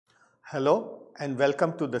Hello and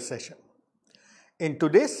welcome to the session. In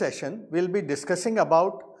today's session, we'll be discussing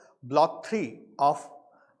about block 3 of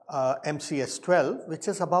MCS12, which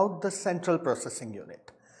is about the central processing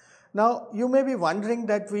unit. Now, you may be wondering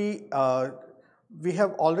that we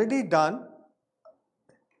have already done,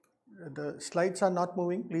 the slides are not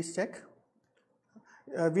moving, please check.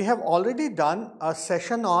 We have already done a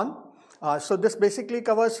session on, so this basically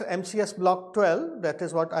covers MCS block 12, that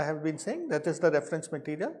is what I have been saying, that is the reference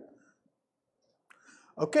material.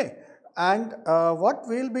 Okay, and what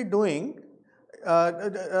we'll be doing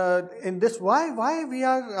in this, why we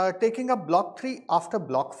are taking up block 3 after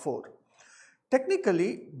block 4.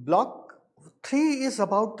 Technically, block 3 is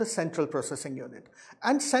about the central processing unit,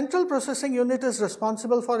 and central processing unit is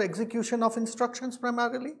responsible for execution of instructions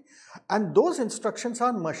primarily, and those instructions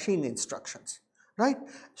are machine instructions, right?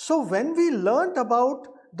 So when we learned about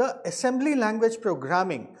the assembly language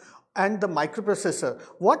programming and the microprocessor,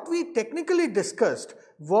 what we technically discussed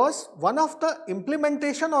was one of the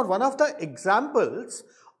implementation or one of the examples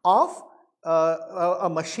of a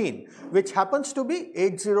machine which happens to be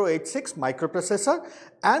 8086 microprocessor,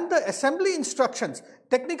 and the assembly instructions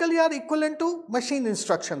technically are equivalent to machine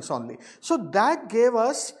instructions only. So that gave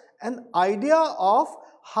us an idea of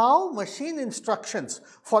how machine instructions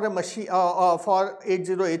for a machine for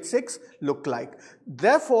 8086 look like.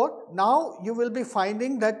 Therefore, now you will be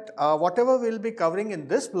finding that whatever we will be covering in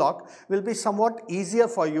this block will be somewhat easier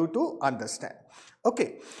for you to understand.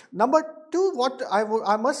 Okay, number 2, what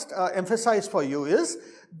I must emphasize for you is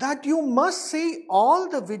that you must see all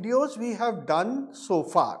the videos we have done so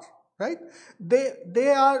far. Right?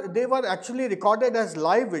 They were actually recorded as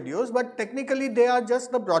live videos, but technically they are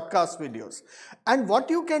just the broadcast videos. And what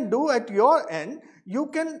you can do at your end, you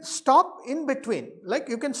can stop in between, like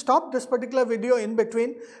you can stop this particular video in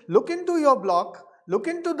between, look into your block, look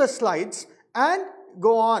into the slides, and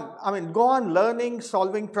go on. Go on learning,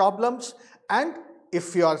 solving problems. And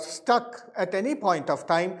if you are stuck at any point of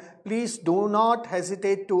time, please do not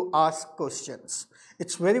hesitate to ask questions.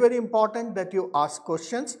 It's very, very important that you ask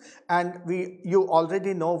questions, and you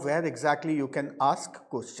already know where exactly you can ask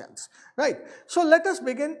questions, right? So let us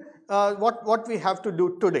begin what we have to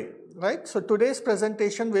do today, right? So today's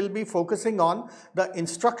presentation will be focusing on the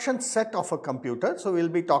instruction set of a computer. So we'll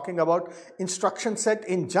be talking about instruction set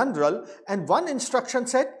in general, and one instruction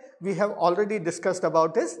set we have already discussed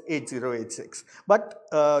about is 8086. But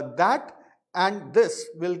that and this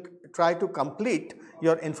will try to complete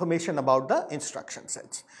your information about the instruction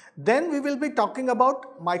sets. Then we will be talking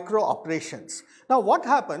about micro operations. Now what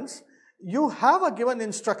happens, you have a given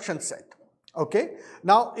instruction set, okay?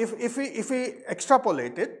 Now if we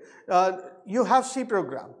extrapolate it, you have C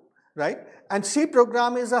program, right? And C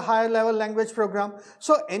program is a higher level language program.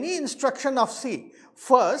 So any instruction of C,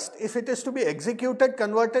 first, if it is to be executed,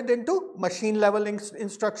 converted into machine level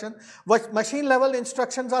instruction. But machine level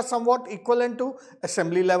instructions are somewhat equivalent to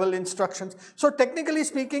assembly level instructions. So technically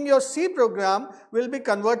speaking, your C program will be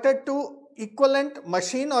converted to equivalent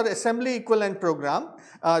machine or assembly equivalent program.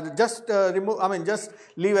 Just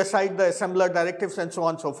leave aside the assembler directives and so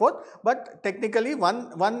on and so forth. But technically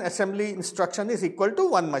one assembly instruction is equal to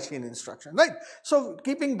one machine instruction, right? So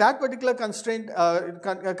keeping that particular constraint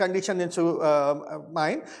condition into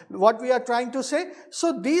mind, what we are trying to say,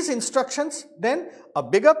 so these instructions, then a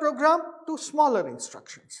bigger program to smaller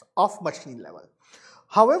instructions of machine level.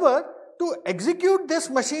 However, to execute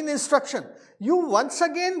this machine instruction, you once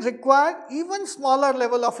again require even smaller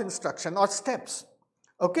level of instruction or steps.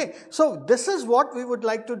 Okay, so this is what we would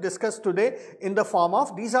like to discuss today in the form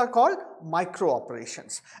of, these are called micro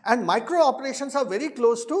operations. And micro operations are very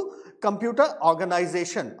close to computer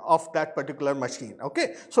organization of that particular machine.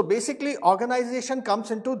 Okay, so basically organization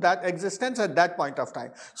comes into that existence at that point of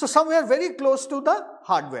time. So somewhere very close to the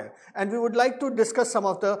hardware, and we would like to discuss some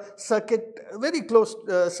of the circuit, very close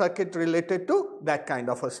circuit related to that kind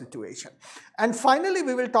of a situation. And finally,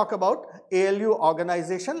 we will talk about ALU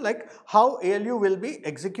organization, like how ALU will be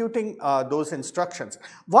executing those instructions.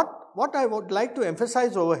 What I would like to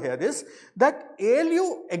emphasize over here is that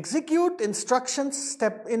ALU execute instructions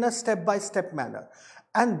in a step-by-step manner.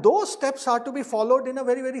 And those steps are to be followed in a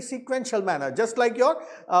very, very sequential manner, just like your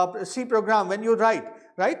C program when you write,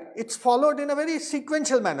 right? It's followed in a very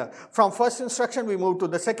sequential manner. From first instruction, we move to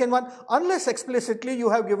the second one, unless explicitly you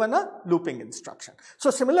have given a looping instruction.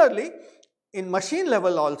 So similarly, in machine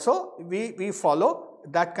level also, we follow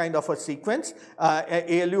that kind of a sequence.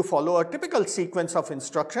 ALU follow a typical sequence of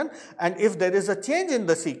instruction, and if there is a change in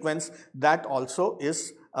the sequence, that also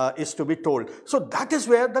is to be told. So that is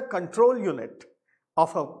where the control unit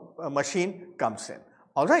of a machine comes in.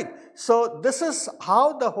 All right. So this is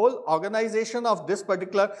how the whole organization of this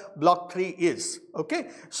particular block 3 is. Okay.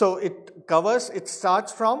 So it covers, it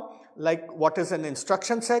starts from like what is an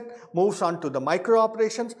instruction set, moves on to the micro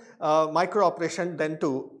operations, micro operation then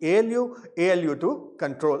to ALU, ALU to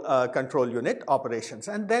control unit operations.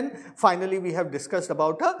 And then finally we have discussed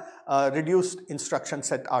about a reduced instruction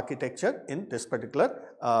set architecture in this particular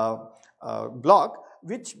block,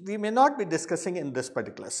 which we may not be discussing in this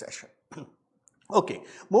particular session. Okay,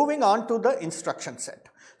 moving on to the instruction set.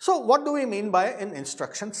 So what do we mean by an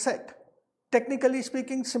instruction set? Technically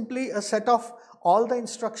speaking, simply a set of all the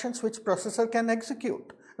instructions which processor can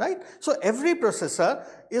execute, right? So every processor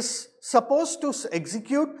is supposed to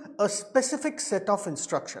execute a specific set of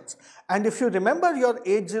instructions. And if you remember your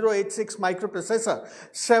 8086 microprocessor,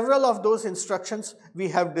 several of those instructions we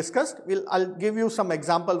have discussed. I'll give you some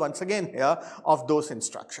example once again here of those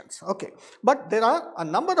instructions. Okay, but there are a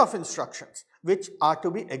number of instructions which are to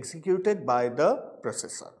be executed by the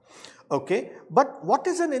processor. Okay, but what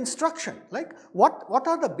is an instruction? Like what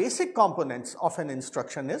are the basic components of an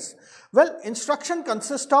instruction is? Well, instruction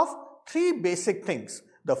consists of three basic things.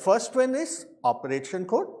 The first one is operation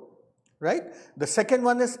code, right? The second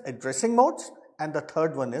one is addressing modes, and the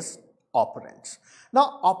third one is operands.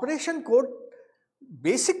 Now, operation code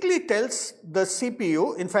basically tells the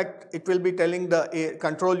CPU, in fact, it will be telling the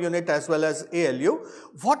control unit as well as ALU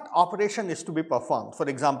what operation is to be performed. For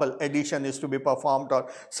example, addition is to be performed, or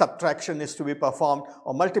subtraction is to be performed,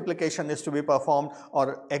 or multiplication is to be performed,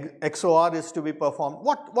 or XOR is to be performed,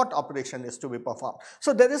 what operation is to be performed.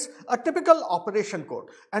 So there is a typical operation code.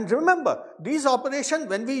 And remember, these operations,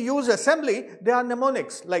 when we use assembly, they are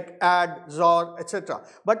mnemonics like add, XOR, etc.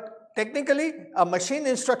 But technically, a machine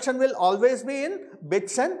instruction will always be in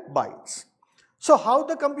bits and bytes. So how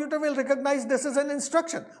the computer will recognize this is an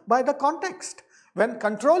instruction? By the context. When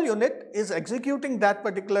control unit is executing that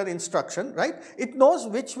particular instruction, right, it knows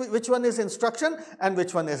which one is instruction and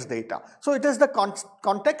which one is data. So it is the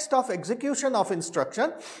context of execution of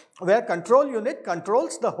instruction where control unit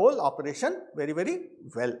controls the whole operation very, very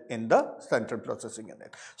well in the central processing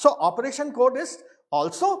unit. So operation code is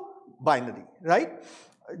also binary, right?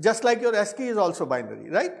 Just like your ASCII is also binary,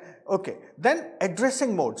 right? Okay, then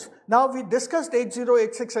addressing modes. Now we discussed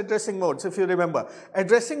 8086 addressing modes, if you remember.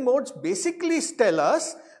 Addressing modes basically tell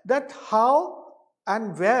us that how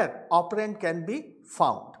and where operand can be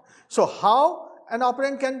found. So how an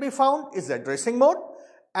operand can be found is addressing mode,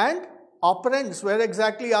 and operands, where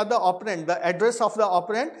exactly are the operand, the address of the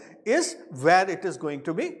operand is where it is going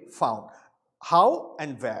to be found. How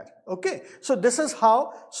and where. Okay, so this is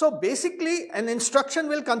how. So basically an instruction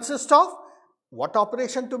will consist of what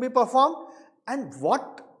operation to be performed and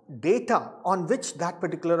what data on which that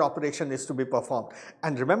particular operation is to be performed.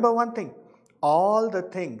 And remember one thing, all the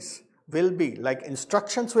things will be like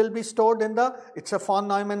instructions will be stored in the, it's a von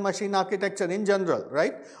Neumann machine architecture in general,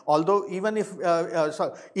 right? Although even if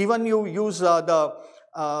even you use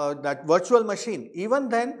that virtual machine, even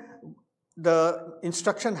then the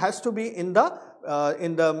instruction has to be in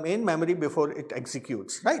the main memory before it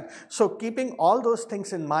executes, right? So keeping all those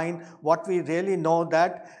things in mind, what we really know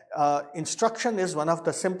that instruction is one of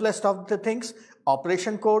the simplest of the things.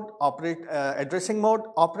 Operation code, addressing mode,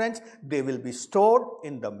 operands, they will be stored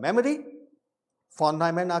in the memory, von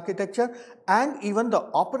Neumann architecture, and even the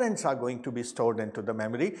operands are going to be stored into the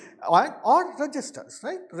memory or registers,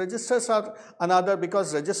 right? Registers are another,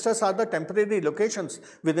 because registers are the temporary locations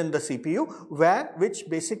within the CPU which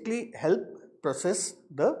basically help process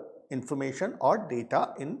the information or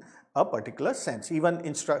data in a particular sense, even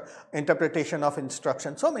interpretation of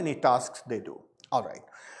instruction, so many tasks they do. All right.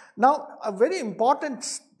 Now, a very important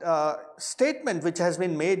statement which has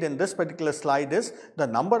been made in this particular slide is the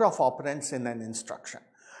number of operands in an instruction.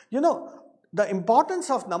 You know, the importance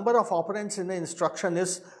of number of operands in an instruction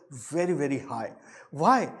is very, very high.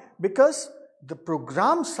 Why? Because the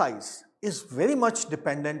program size is very much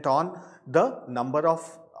dependent on the number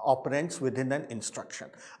of operands within an instruction.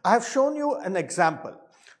 I have shown you an example.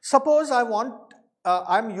 Suppose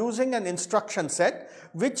I'm using an instruction set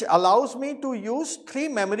which allows me to use 3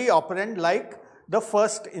 memory operand like the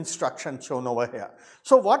first instruction shown over here.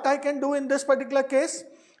 So what I can do in this particular case,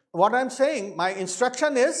 what I'm saying, my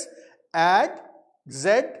instruction is add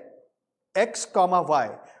z x comma y,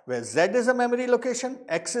 where z is a memory location,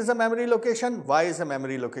 x is a memory location, y is a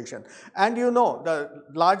memory location. And you know, the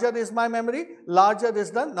larger is my memory, larger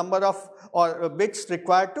is the number of bits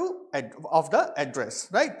required of the address,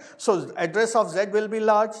 right? So address of z will be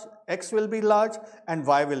large, x will be large, and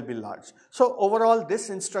y will be large. So overall this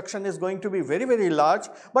instruction is going to be very, very large,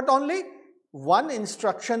 but only one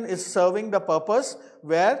instruction is serving the purpose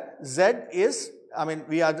where z is I mean,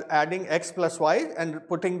 we are adding x plus y and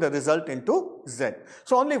putting the result into z.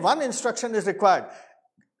 So only one instruction is required.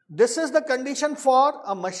 This is the condition for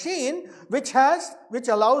a machine which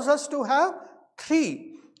allows us to have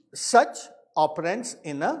 3 such operands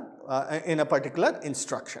in a particular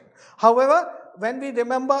instruction. However, when we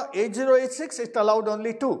remember 8086, it allowed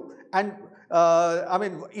only 2, and I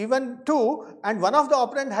mean even 2, and one of the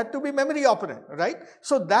operand had to be memory operand, right?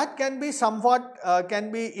 So that can be somewhat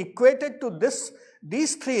can be equated to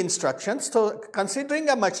these 3 instructions. So considering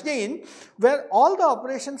a machine where all the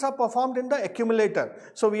operations are performed in the accumulator,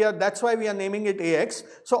 so that's why we are naming it AX.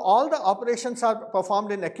 So all the operations are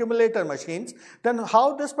performed in accumulator machines. Then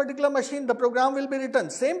how this particular machine, the program will be written?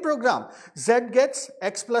 Same program. Z gets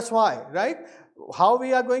x plus y, right? How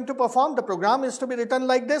we are going to perform? The program is to be written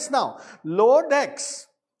like this now. Load x,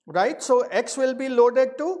 right? So x will be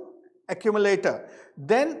loaded to accumulator.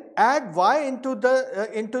 Then add y into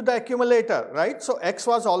the accumulator, right? So x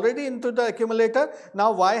was already into the accumulator.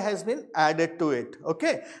 Now y has been added to it.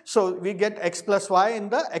 Okay. So we get x plus y in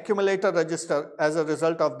the accumulator register as a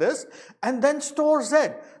result of this, and then store z.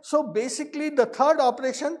 So basically the third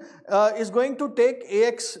operation is going to take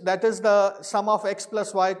ax, that is the sum of x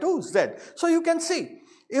plus y to z. So you can see,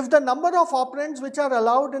 if the number of operands which are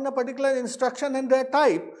allowed in a particular instruction and their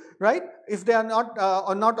type, right, if they are not,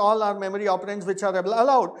 or not all are memory operands which are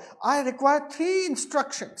allowed, I require 3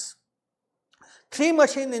 instructions, 3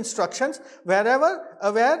 machine instructions, where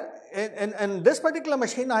in this particular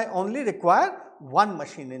machine I only require 1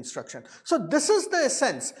 machine instruction. So this is the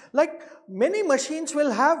essence. Like, many machines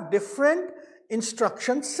will have different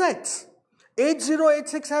instruction sets.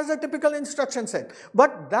 8086 has a typical instruction set,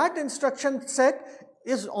 but that instruction set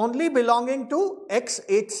is only belonging to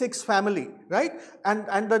x86 family, right?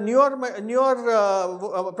 And the newer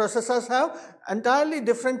processors have entirely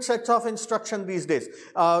different sets of instruction these days.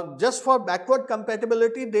 Just for backward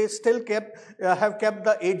compatibility, they still have kept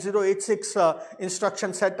the 8086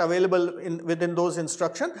 instruction set available within those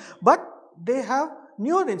instructions, but they have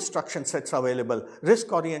newer instruction sets available,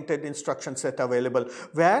 RISC-oriented instruction set available,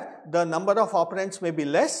 where the number of operands may be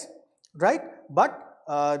less, right? But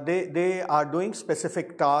they are doing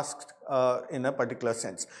specific tasks in a particular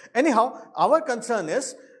sense. Anyhow, our concern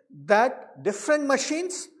is that different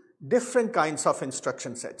machines, different kinds of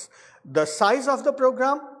instruction sets. The size of the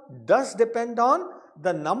program does depend on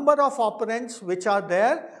the number of operands which are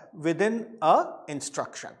there within a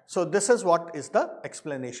instruction. So this is what is the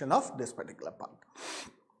explanation of this particular part.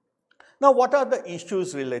 Now, what are the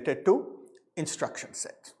issues related to instruction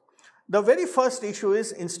sets? The very first issue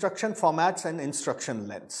is instruction formats and instruction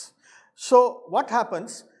lengths. So what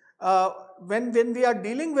happens when we are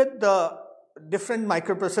dealing with the different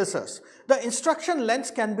microprocessors, the instruction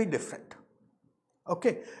lengths can be different.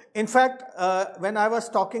 Okay. In fact, when I was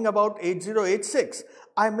talking about 8086,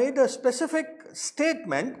 I made a specific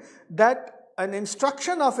statement that an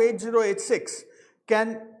instruction of 8086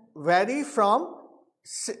 can vary from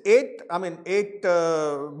 8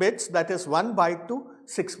 bits, that is 1 byte, to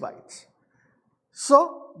 6 bytes.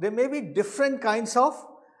 So there may be different kinds of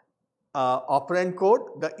operand code.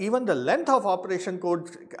 Even the length of operation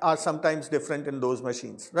codes are sometimes different in those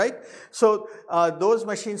machines, right? So those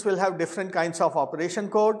machines will have different kinds of operation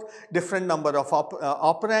code, different number of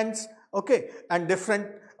operands, okay, and different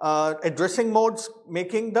addressing modes,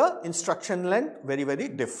 making the instruction length very, very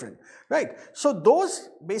different, right? So those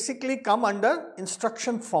basically come under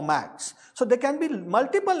instruction formats. So there can be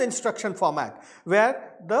multiple instruction format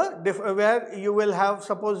where you will have,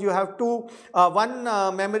 suppose you have one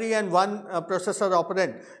memory and one processor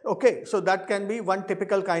operand. Okay, so that can be one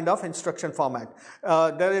typical kind of instruction format.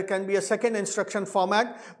 There can be a second instruction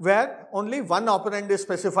format where only one operand is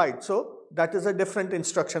specified. So that is a different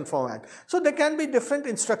instruction format. So there can be different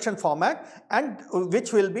instruction format, and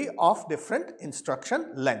which will be of different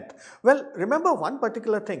instruction length. Well, remember one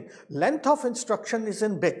particular thing, length of instruction is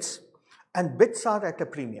in bits, and bits are at a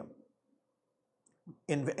premium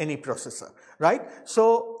in any processor, right?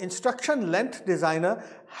 So instruction length designer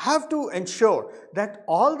have to ensure that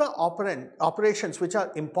all the operations which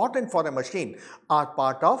are important for a machine are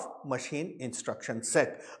part of machine instruction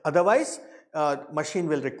set. Otherwise, machine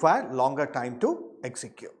will require longer time to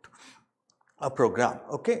execute a program.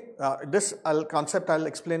 Okay, this concept I'll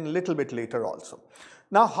explain a little bit later also.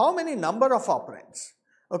 Now, how many number of operands?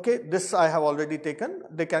 Okay, this I have already taken.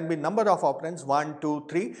 There can be number of operands, 1, 2,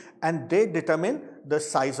 3, and they determine the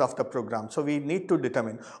size of the program. So we need to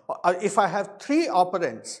determine. If I have 3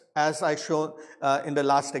 operands, as I showed in the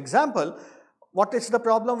last example, what is the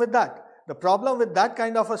problem with that? The problem with that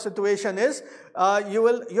kind of a situation is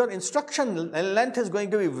your instruction length is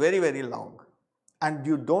going to be very, very long. and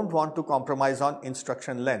you don't want to compromise on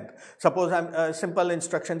instruction length. Suppose a simple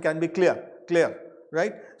instruction can be clear,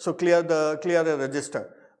 right? So clear a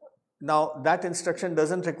register. Now that instruction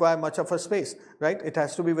doesn't require much of a space, right? It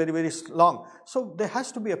has to be very, very long. So there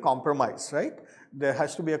has to be a compromise, right? There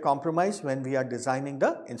has to be a compromise when we are designing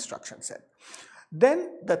the instruction set.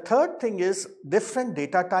 Then the third thing is different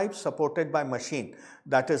data types supported by machine,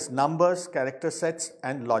 that is numbers, character sets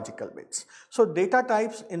and logical bits. So data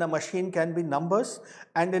types in a machine can be numbers,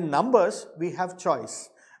 and in numbers we have choice.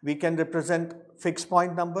 We can represent fixed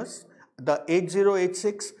point numbers. The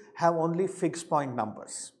 8086 have only fixed point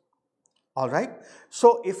numbers. Alright.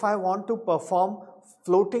 So if I want to perform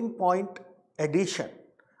floating point addition,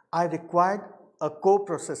 I required a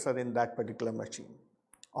coprocessor in that particular machine.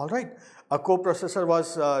 Alright, a coprocessor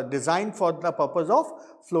was designed for the purpose of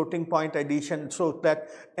floating point addition, so that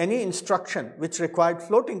any instruction which required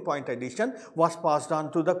floating point addition was passed on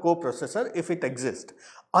to the coprocessor if it exists.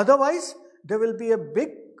 Otherwise, there will be a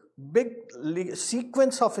big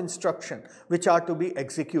sequence of instruction which are to be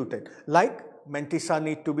executed, like mantissa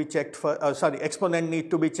need to be checked for, exponent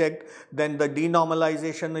need to be checked, then the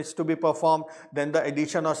denormalization is to be performed, then the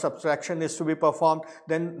addition or subtraction is to be performed,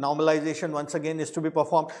 then normalization once again is to be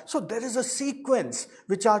performed. So there is a sequence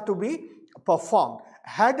which are to be performed.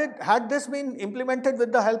 Had this been implemented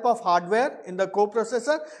with the help of hardware in the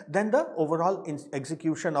coprocessor, then the overall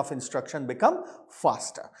execution of instruction become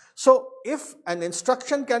faster. So if an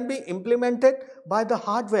instruction can be implemented by the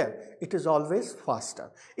hardware, it is always faster.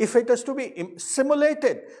 If it is to be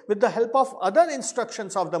simulated with the help of other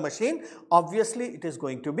instructions of the machine, obviously it is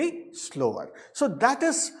going to be slower. So that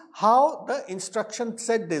is how the instruction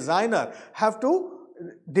set designer have to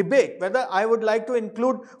debate whether I would like to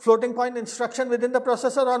include floating point instruction within the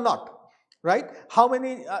processor or not, right? How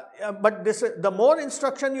many, but the more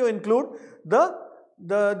instruction you include,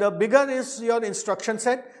 the bigger is your instruction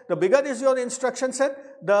set. The bigger is your instruction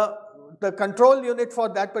set, the control unit for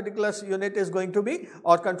that particular unit is going to be,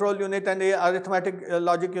 or control unit and a arithmetic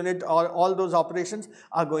logic unit, or all those operations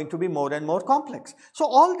are going to be more and more complex. So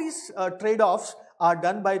all these trade-offs are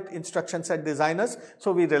done by instruction set designers,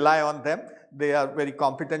 so we rely on them. They are very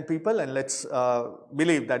competent people, and let's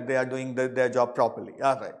believe that they are doing their job properly.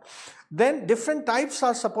 All right. Then different types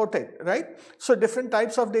are supported, right? So different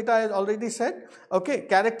types of data I already said. Okay,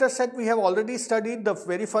 character set we have already studied. The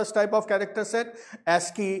very first type of character set,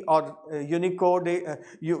 ASCII or Unicode,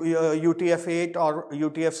 UTF-8 or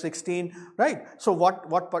UTF-16, right? So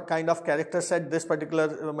what kind of character set this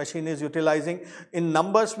particular machine is utilizing? In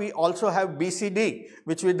numbers we also have BCD,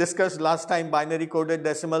 which we discussed last time, binary coded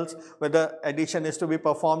decimals, whether addition is to be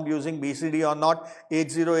performed using BCD or not.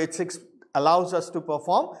 8086 allows us to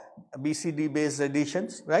perform BCD based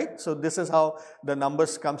additions, right? So this is how the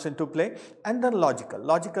numbers comes into play. And then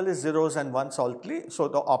logical is zeros and ones only, so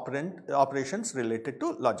the operations related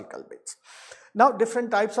to logical bits. Now different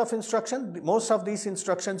types of instruction, most of these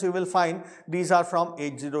instructions you will find these are from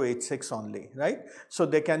 8086 only, right? So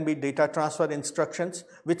they can be data transfer instructions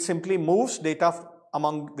which simply moves data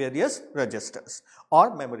among various registers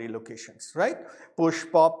or memory locations, right? Push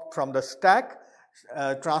pop from the stack.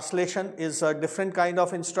 Translation is a different kind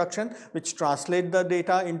of instruction which translate the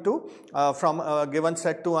data into from a given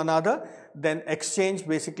set to another. Then exchange,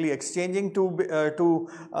 basically exchanging two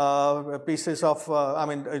pieces of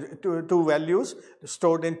two values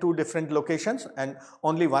stored in two different locations, and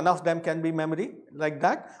only one of them can be memory, like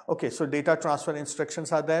that. Okay, so data transfer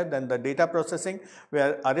instructions are there. Then the data processing,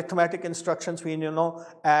 where arithmetic instructions we know,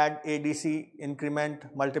 add, ADC, increment,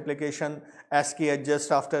 multiplication, ASCII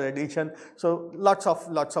adjust after addition. So lots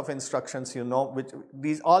of instructions,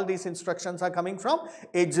 which all these instructions are coming from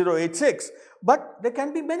 8086. But there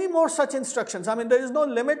can be many more such instructions. There is no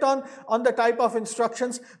limit on the type of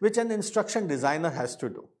instructions which an instruction designer has to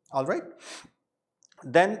do. All right.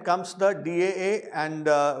 Then comes the DAA, and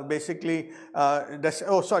DAA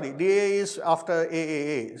is after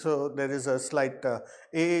AAA. So there is a slight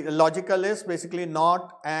logical is basically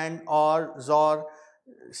not, and, or, XOR,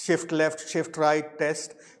 shift left, shift right,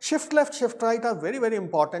 test. Shift left, shift right are very, very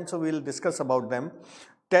important, so we will discuss about them.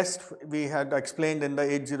 Test we had explained in the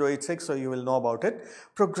 8086, so you will know about it.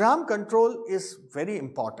 Program control is very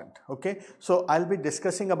important, okay? So I'll be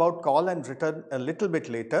discussing about call and return a little bit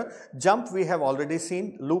later. Jump we have already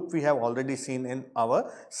seen, loop we have already seen in our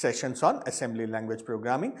sessions on assembly language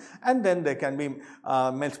programming. And then there can be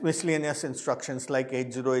miscellaneous instructions like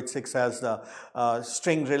 8086 has the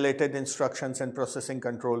string related instructions and processing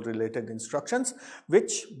control related instructions,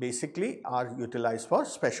 which basically are utilized for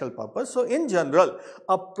special purpose. So in general,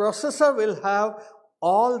 a processor will have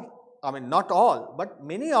all I mean not all, but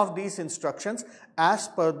many of these instructions as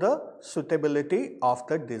per the suitability of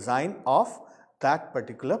the design of that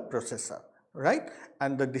particular processor, right?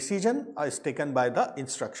 And the decision is taken by the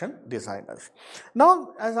instruction designers.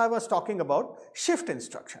 Now, as I was talking about shift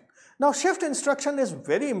instruction. Now, shift instruction is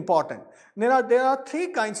very important. There are three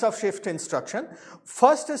kinds of shift instruction.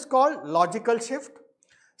 First is called logical shift.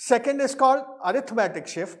 Second is called arithmetic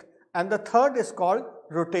shift. And the third is called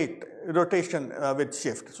rotation with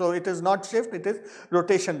shift. So, it is not shift, it is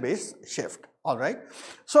rotation based shift. Alright.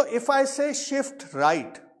 So, if I say shift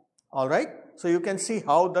right, alright, so you can see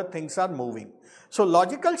how the things are moving. So,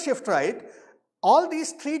 logical shift right, all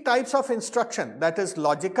these three types of instruction, that is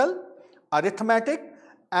logical, arithmetic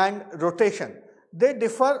and rotation, they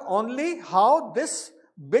differ only how this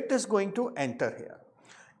bit is going to enter here.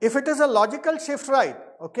 If it is a logical shift right,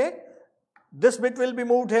 okay, this bit will be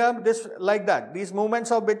moved here, this like that, these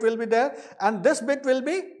movements of bit will be there and this bit will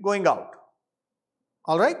be going out,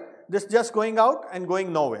 alright, this just going out and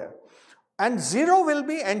going nowhere, and 0 will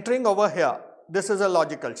be entering over here. This is a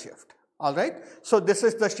logical shift, alright. So, this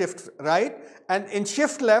is the shift right, and in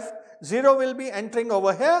shift left 0 will be entering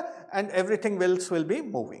over here and everything else will be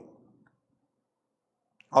moving,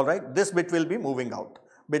 alright. This bit will be moving out,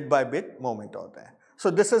 bit by bit movement out there. So,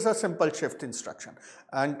 this is a simple shift instruction,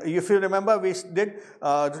 and if you remember we did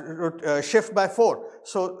shift by 4.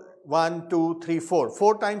 So, 1, 2, 3, 4.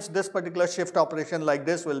 4 times this particular shift operation like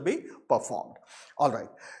this will be performed. Alright.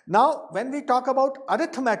 Now, when we talk about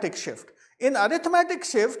arithmetic shift, in arithmetic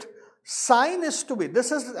shift, sign is to be,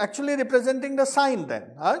 this is actually representing the sign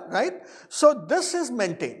then, right? So, this is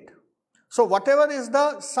maintained. So, whatever is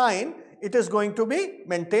the sign, it is going to be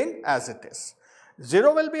maintained as it is.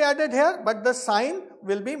 0 will be added here, but the sign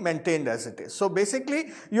will be maintained as it is. So,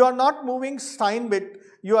 basically, you are not moving sign bit,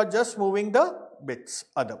 you are just moving the bits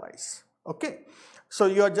otherwise, okay. So,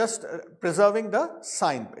 you are just preserving the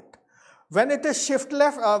sign bit. When it is shift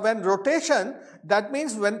left, when rotation, that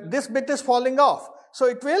means when this bit is falling off, so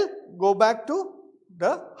it will go back to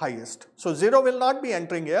the highest. So, 0 will not be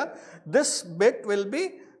entering here, this bit will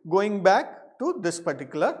be going back to this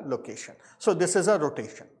particular location. So, this is a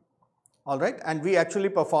rotation. Alright, and we actually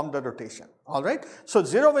perform the rotation, alright. So,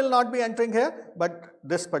 0 will not be entering here, but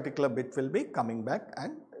this particular bit will be coming back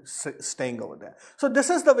and staying over there. So,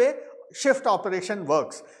 this is the way shift operation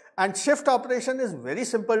works, and shift operation is very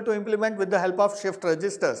simple to implement with the help of shift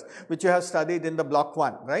registers, which you have studied in the block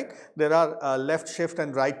 1, right. There are left shift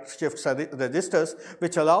and right shift registers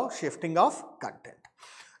which allow shifting of content.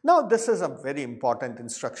 Now, this is a very important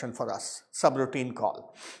instruction for us, subroutine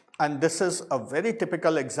call. And this is a very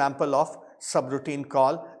typical example of subroutine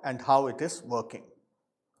call and how it is working.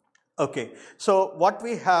 Okay, so what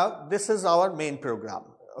we have, this is our main program.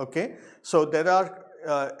 Okay, so there are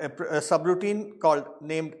a subroutine called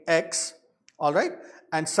named X, all right,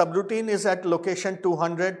 and subroutine is at location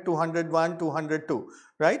 200, 201, 202,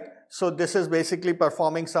 right. So this is basically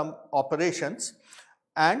performing some operations,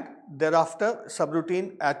 and thereafter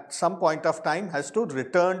subroutine at some point of time has to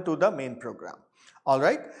return to the main program.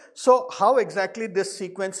 Alright, so how exactly this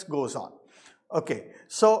sequence goes on? Okay,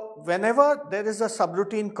 so whenever there is a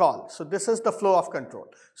subroutine call, so this is the flow of control.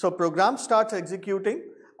 So program starts executing,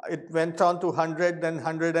 it went on to 100, then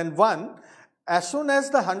 101. As soon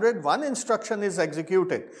as the 101 instruction is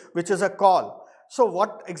executed, which is a call, so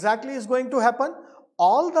what exactly is going to happen?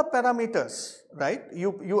 All the parameters, right,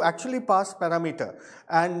 you actually pass parameter,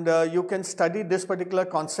 and you can study this particular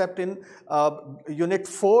concept in unit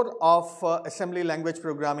 4 of assembly language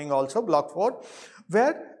programming also, block 4,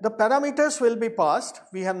 where the parameters will be passed.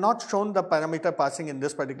 We have not shown the parameter passing in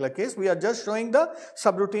this particular case, we are just showing the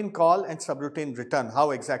subroutine call and subroutine return,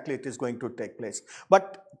 how exactly it is going to take place.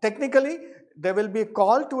 But technically, there will be a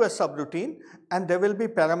call to a subroutine and there will be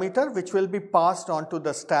parameter which will be passed on to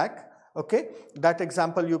the stack. Okay, that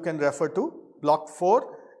example you can refer to block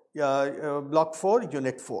 4,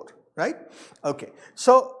 unit 4, right? Okay,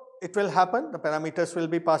 so it will happen, the parameters will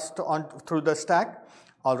be passed on through the stack,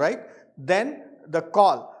 all right. Then the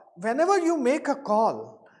call, whenever you make a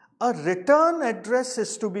call, a return address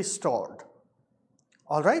is to be stored,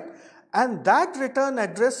 all right, and that return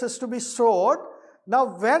address is to be stored. Now,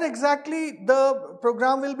 where exactly the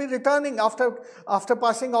program will be returning after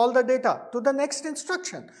passing all the data? To the next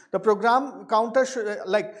instruction. The program counter should,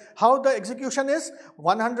 like how the execution is,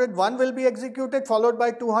 101 will be executed followed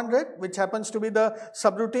by 200, which happens to be the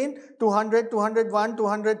subroutine, 200, 201,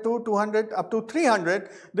 202, 200 up to 300.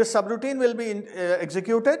 This subroutine will be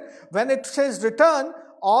executed. When it says return,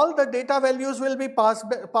 all the data values will be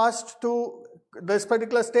passed to this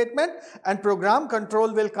particular statement, and program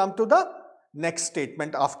control will come to the next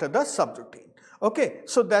statement after the subroutine. Okay,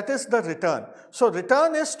 so that is the return. So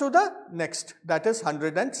return is to the next, that is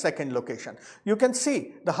 102nd location. You can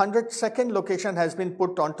see the 102nd location has been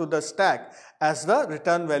put onto the stack as the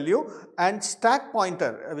return value, and stack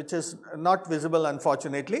pointer, which is not visible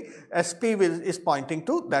unfortunately, SP is pointing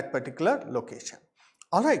to that particular location.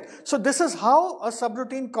 Alright, so this is how a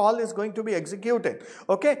subroutine call is going to be executed.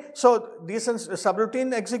 Okay, so this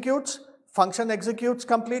subroutine executes, function executes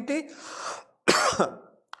completely,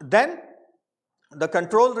 then the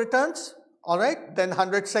control returns, alright, then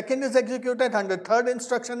 102nd is executed, 103rd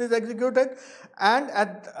instruction is executed, and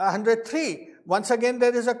at 103, once again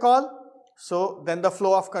there is a call. So then the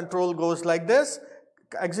flow of control goes like this,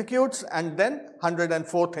 executes, and then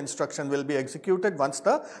 104th instruction will be executed once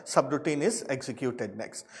the subroutine is executed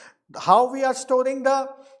next. How we are storing the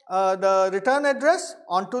return address?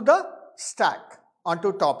 Onto the stack,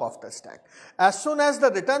 onto top of the stack. As soon as the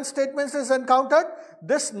return statement is encountered,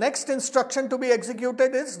 this next instruction to be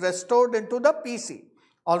executed is restored into the PC.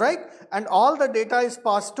 Alright, and all the data is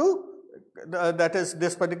passed to that is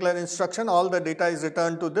this particular instruction, all the data is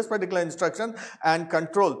returned to this particular instruction, and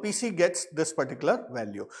control PC gets this particular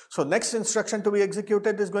value. So next instruction to be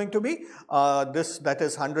executed is going to be that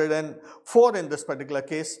is 104 in this particular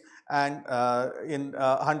case, and in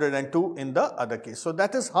 102 in the other case. So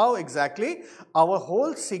that is how exactly our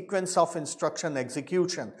whole sequence of instruction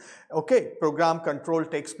execution, okay, program control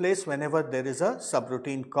takes place whenever there is a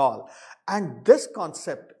subroutine call. And this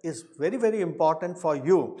concept is very, very important for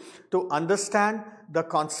you to understand the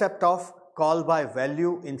concept of call by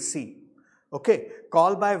value in C. Okay,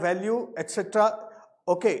 call by value, etc.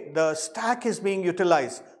 Okay, the stack is being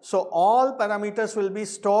utilized. So all parameters will be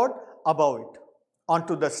stored above it,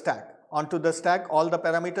 onto the stack. Onto the stack, all the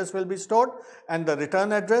parameters will be stored, and the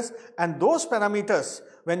return address, and those parameters,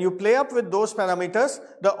 when you play up with those parameters,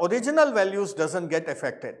 the original values doesn't get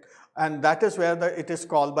affected. And that is where it is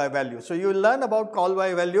call by value. So you will learn about call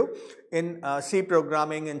by value in C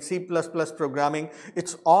programming, in C++ programming.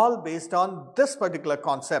 It's all based on this particular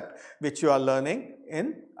concept which you are learning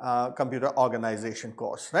in computer organization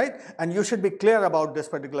course, right? And you should be clear about this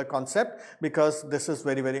particular concept because this is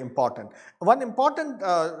very, very important. One important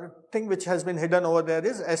thing which has been hidden over there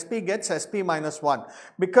is SP gets SP minus 1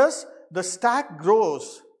 because the stack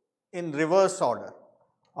grows in reverse order.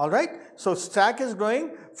 Alright, so stack is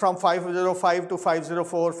growing from 505 to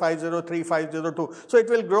 504, 503, 502. So it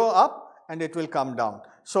will grow up and it will come down.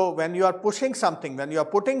 So when you are pushing something, when you are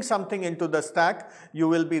putting something into the stack, you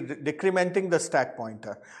will be decrementing the stack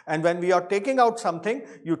pointer. And when we are taking out something,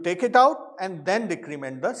 you take it out and then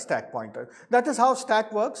decrement the stack pointer. That is how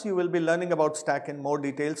stack works. You will be learning about stack in more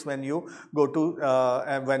details when you go to,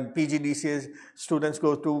 when PGDCA students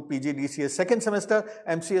go to PGDCA second semester,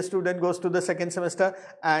 MCS student goes to the second semester,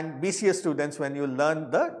 and BCS students when you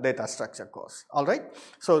learn the data structure course. Alright,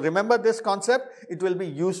 so remember this concept, it will be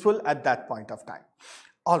useful at that point of time.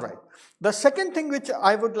 Alright, the second thing which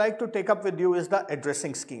I would like to take up with you is the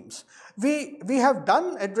addressing schemes. We have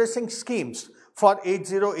done addressing schemes for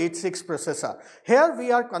 8086 processor. Here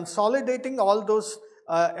we are consolidating all those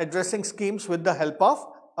addressing schemes with the help of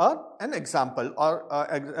an example or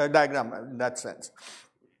a diagram in that sense.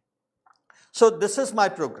 So this is my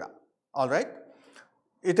program, alright.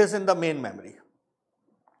 It is in the main memory.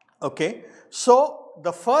 Okay, so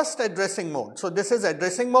the first addressing mode, so this is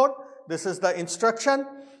addressing mode. This is the instruction,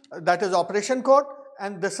 that is operation code,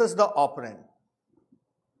 and this is the operand.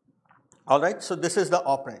 Alright, so this is the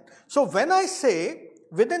operand. So when I say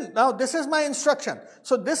within, now this is my instruction.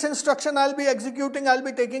 So this instruction I will be executing, I will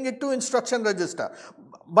be taking it to instruction register.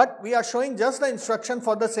 But we are showing just the instruction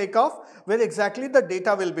for the sake of where exactly the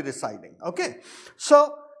data will be residing. Okay,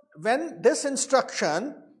 so when this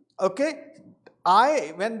instruction, okay,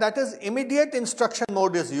 when that is immediate instruction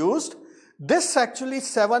mode is used, this actually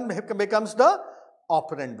 7 becomes the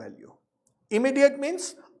operand value. Immediate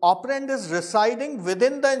means operand is residing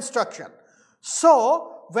within the instruction.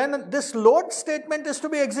 So when this load statement is to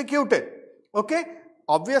be executed, okay,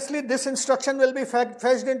 obviously this instruction will be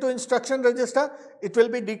fetched into instruction register, it will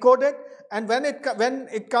be decoded, and when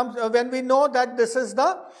we know that this is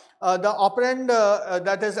the operand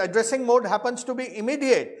that is addressing mode happens to be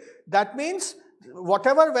immediate, that means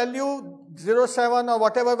whatever value 07 or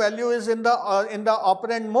whatever value is in the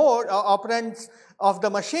operand mode, operands of the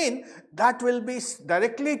machine, that will be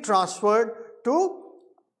directly transferred to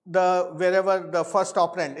wherever the first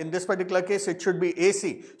operand. In this particular case, it should be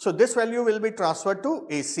AC. So this value will be transferred to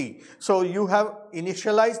AC. So you have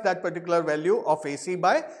initialized that particular value of AC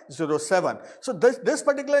by 07. So this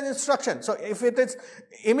particular instruction, so if it is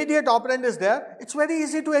immediate operand is there, it's very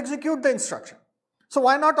easy to execute the instruction. So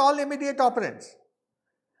why not all immediate operands?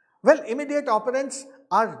 Well, immediate operands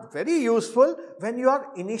are very useful when you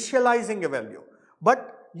are initializing a value,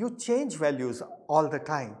 but you change values all the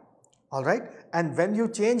time. All right, and when you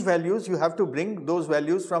change values, you have to bring those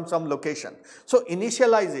values from some location. So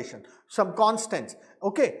initialization, some constants.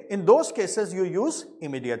 Okay, in those cases you use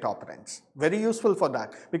immediate operands. Very useful for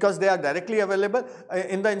that because they are directly available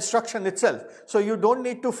in the instruction itself. So you don't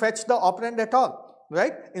need to fetch the operand at all,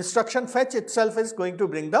 right? Instruction fetch itself is going to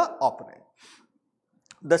bring the operand.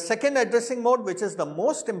 The second addressing mode, which is the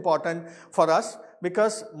most important for us,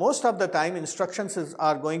 because most of the time instructions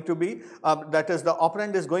are going to be, that is the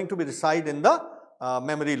operand is going to be reside in the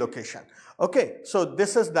memory location. Okay, so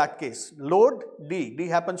this is that case. Load D, D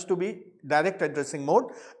happens to be direct addressing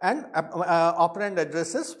mode and operand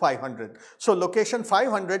address is 500. So location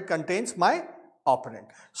 500 contains my operand.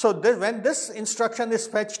 So when this instruction is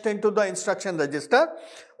fetched into the instruction register,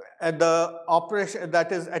 the operation,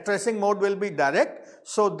 that is addressing mode, will be direct.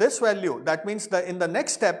 So this value, that means that in the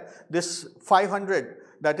next step, this 500,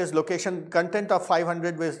 that is location content of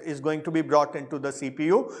 500 is going to be brought into the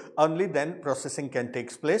CPU. Only then processing can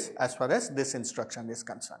take place as far as this instruction is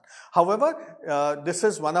concerned. However, this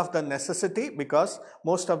is one of the necessity because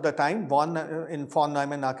most of the time in von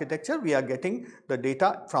Neumann architecture, we are getting the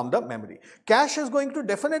data from the memory. Cache is going to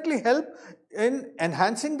definitely help in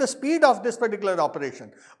enhancing the speed of this particular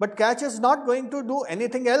operation, but cache is not going to do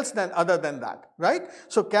anything else other than that, right?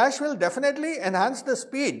 So cache will definitely enhance the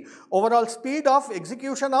speed, overall speed of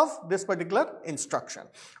execution of this particular instruction.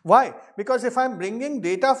 Why? Because if I am bringing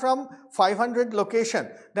data from 500 location,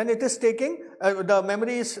 then it is taking, the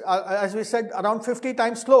memory is, as we said, around 50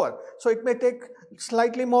 times slower. So it may take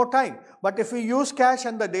slightly more time. But if we use cache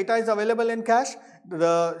and the data is available in cache,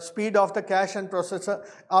 the speed of the cache and processor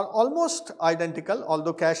are almost identical,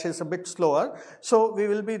 although cache is a bit slower. So we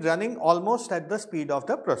will be running almost at the speed of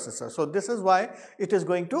the processor. So this is why it is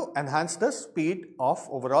going to enhance the speed of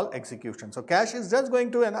overall execution. So cache is just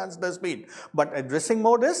going to enhance the speed, but addressing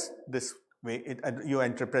mode is this way you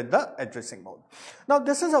interpret the addressing mode. Now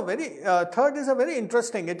this is a very, third is a very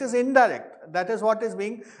interesting, it is indirect. That is what is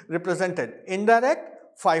being represented.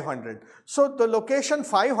 Indirect 500. So the location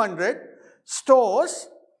 500 stores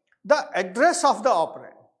the address of the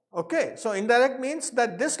operand. Okay, so indirect means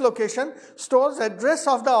that this location stores address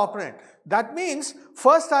of the operand. That means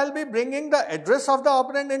first I'll be bringing the address of the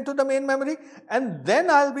operand into the main memory and then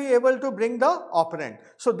I'll be able to bring the operand.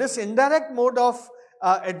 So this indirect mode of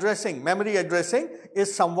addressing, memory addressing,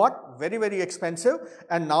 is somewhat very expensive,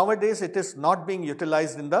 and nowadays it is not being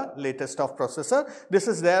utilized in the latest of processor. This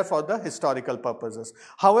is there for the historical purposes.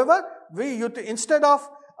 However, instead of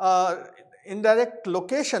indirect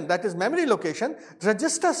location, that is memory location,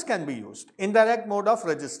 registers can be used, indirect mode of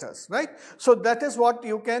registers, right? So that is what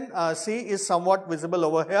you can see is somewhat visible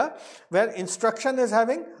over here, where instruction is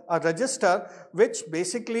having a register which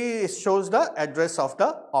basically shows the address of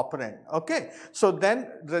the operand. Okay, so then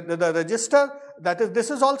the register, that is, this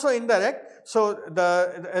is also indirect. So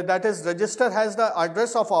that is, register has the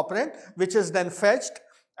address of operand which is then fetched.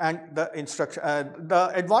 And the instruction, the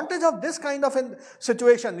advantage of this kind of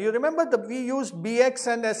situation, you remember that we used BX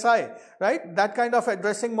and SI, right? That kind of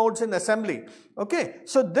addressing modes in assembly. Okay,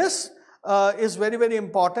 so this is very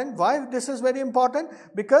important. Why this is very important?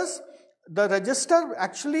 Because the register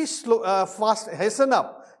actually hasten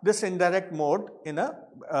up this indirect mode in a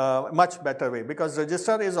much better way, because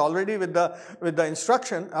register is already with the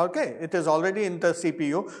instruction. Okay, it is already in the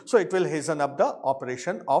CPU, so it will hasten up the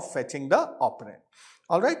operation of fetching the operand.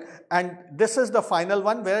 Alright, and this is the final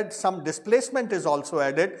one where some displacement is also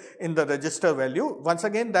added in the register value. Once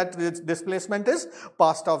again, that displacement is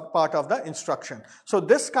part of the instruction. So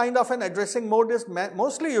this kind of an addressing mode is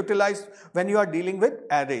mostly utilized when you are dealing with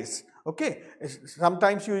arrays. Okay,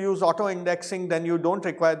 sometimes you use auto indexing, then you don't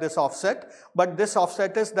require this offset, but this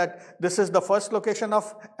offset is that this is the first location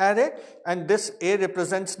of array and this A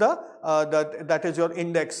represents that is your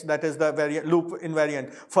index, that is the loop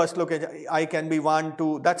invariant. First location, I can be 1,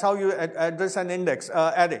 2, that's how you address an index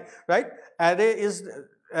array, right? Array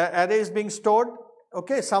is being stored,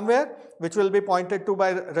 okay, somewhere, which will be pointed to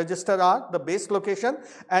by register R, the base location,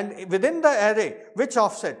 and within the array, which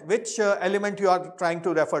offset, which element you are trying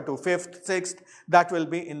to refer to, 5th, 6th, that will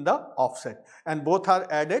be in the offset, and both are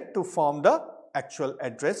added to form the actual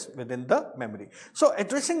address within the memory. So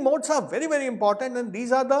addressing modes are very important, and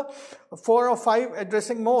these are the 4 or 5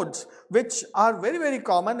 addressing modes which are very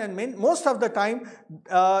common, and most of the time,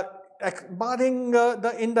 barring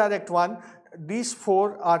the indirect one, these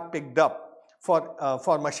 4 are picked up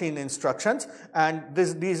for machine instructions, and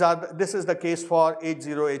this is the case for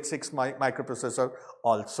 8086 microprocessor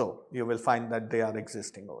also. You will find that they are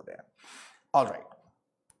existing over there. All right.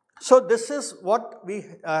 So this is what we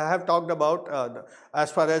have talked about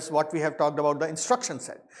as far as what we have talked about the instruction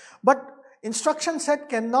set. But instruction set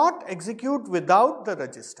cannot execute without the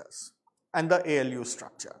registers and the ALU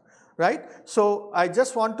structure, right? So I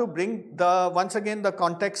just want to bring once again the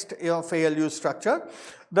context of ALU structure.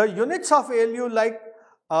 The units of ALU like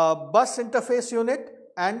bus interface unit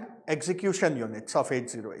and execution units of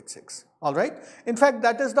 8086. All right. In fact,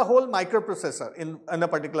 that is the whole microprocessor in a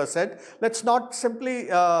particular set. Let's not simply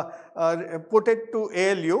put it to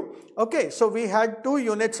ALU. Okay. So we had two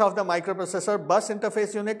units of the microprocessor, bus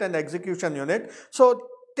interface unit and execution unit. So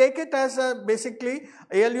take it as basically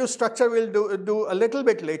ALU structure will do a little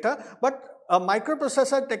bit later, but a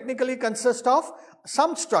microprocessor technically consists of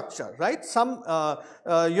some structure, right? Some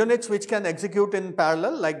units which can execute in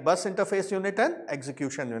parallel like bus interface unit and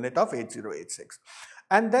execution unit of 8086.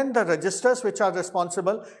 And then the registers which are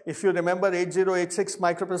responsible. If you remember 8086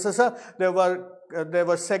 microprocessor, there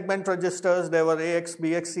were segment registers, there were AX,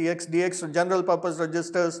 BX, CX, DX, general purpose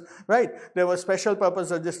registers, right? There were special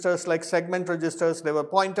purpose registers like segment registers, there were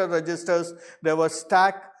pointer registers, there were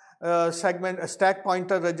stack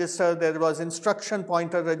pointer register, there was instruction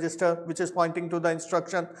pointer register which is pointing to the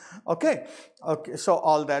instruction. Okay, so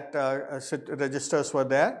all that registers were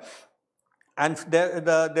there. And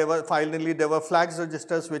there were flags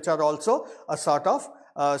registers which are also a sort of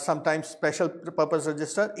sometimes special purpose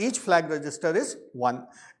register. Each flag register is one.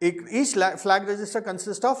 Each flag register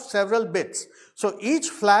consists of several bits. So each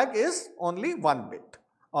flag is only one bit.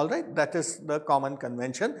 All right, that is the common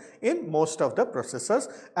convention in most of the processors.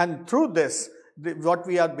 And through this, what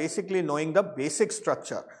we are basically knowing the basic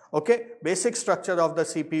structure. Okay, basic structure of the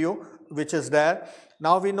CPU which is there.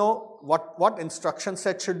 Now we know what instruction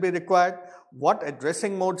set should be required, what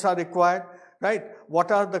addressing modes are required, right?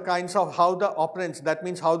 What are the kinds of how the operands, that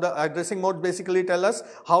means how the addressing modes basically tell us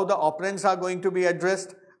how the operands are going to be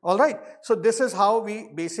addressed. All right. So this is how we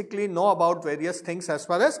basically know about various things as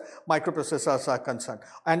far as microprocessors are concerned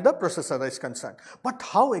and the processor is concerned. But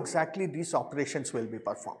how exactly these operations will be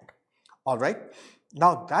performed? All right.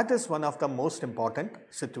 Now that is one of the most important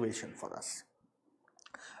situation for us.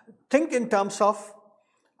 Think in terms of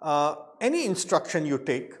any instruction you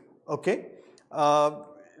take, okay,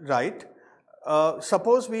 right.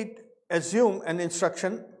 Suppose we assume an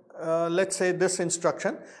instruction, let's say this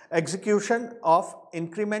instruction, execution of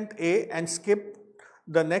increment A and skip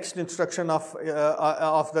the next instruction of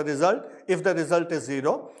the result if the result is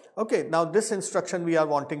 0. Okay, now this instruction we are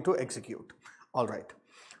wanting to execute. All right,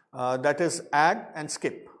 that is add and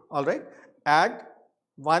skip. All right, add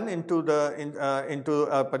 1 into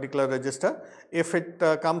a particular register. If it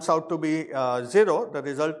comes out to be 0, the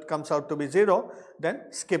result comes out to be 0, then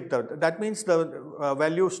skip that means the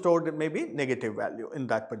value stored may be negative value in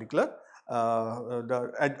that particular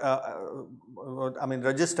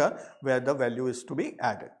register where the value is to be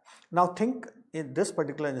added. Now think in this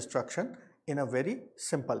particular instruction in a very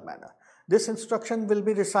simple manner. This instruction will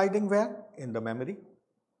be residing where? In the memory.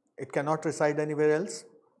 It cannot reside anywhere else.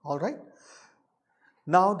 All right.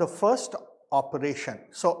 Now the first operation.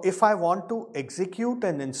 So if I want to execute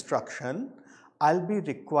an instruction, I'll be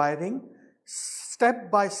requiring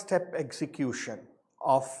step-by-step execution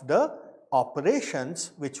of the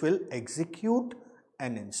operations which will execute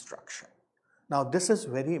an instruction. Now this is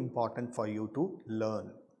very important for you to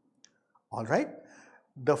learn. All right.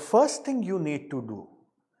 The first thing you need to do,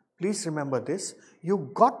 please remember this,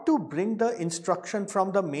 you got to bring the instruction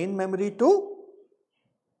from the main memory to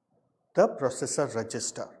the processor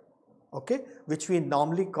register, okay, which we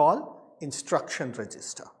normally call instruction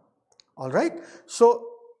register. All right. So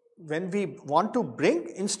when we want to bring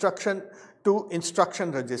instruction to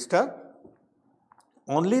instruction register,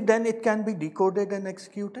 only then it can be decoded and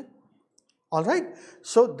executed. All right.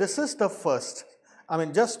 So this is the first.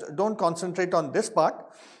 Just don't concentrate on this part.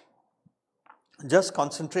 Just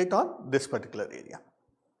concentrate on this particular area.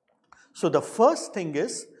 So the first thing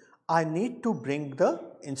is I need to bring the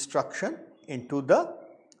instruction into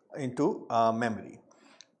memory.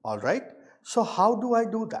 All right. So how do I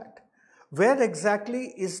do that? Where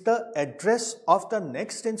exactly is the address of the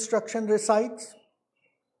next instruction resides?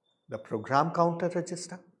 The program counter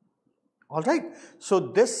register. All right. So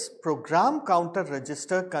this program counter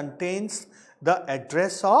register contains the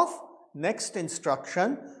address of next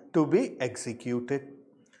instruction to be executed.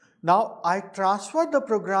 Now I transfer the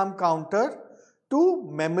program counter to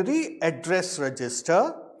memory address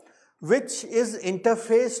register, which is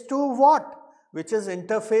interfaced to what? Which is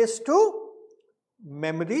interfaced to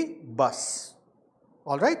memory bus.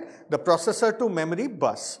 All right, the processor to memory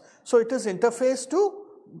bus. So it is interfaced to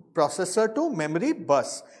processor to memory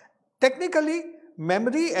bus. Technically,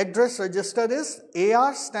 memory address register is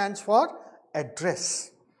AR stands for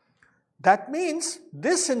address. That means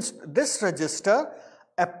this register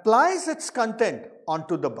applies its content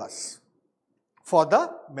onto the bus for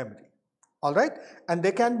the memory. Alright, and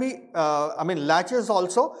they can be, latches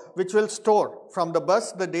also, which will store from the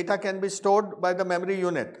bus. The data can be stored by the memory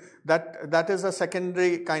unit. That is a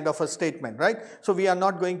secondary kind of a statement, right? So we are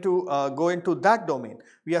not going to go into that domain.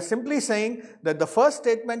 We are simply saying that the first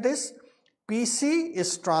statement is PC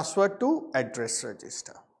is transferred to address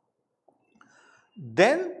register.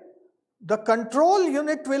 Then the control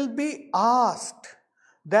unit will be asked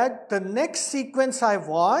that the next sequence I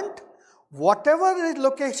want, whatever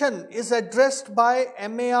location is addressed by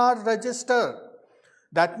MAR register.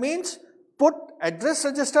 That means address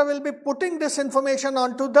register will be putting this information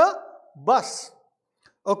onto the bus.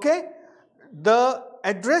 Okay. The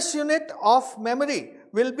address unit of memory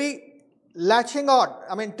will be latching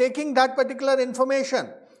on, taking that particular information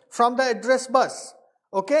from the address bus.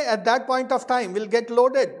 Okay. At that point of time will get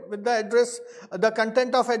loaded with the address, the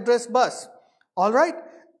content of address bus. Alright.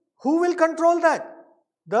 Who will control that?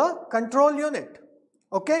 The control unit,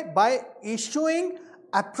 okay, by issuing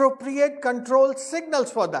appropriate control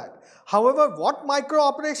signals for that. However, what micro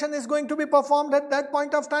operation is going to be performed at that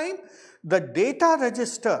point of time? The data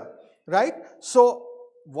register, right? So,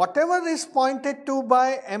 whatever is pointed to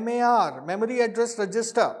by MAR, memory address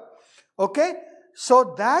register, okay,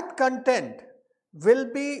 so that content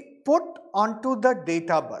will be put onto the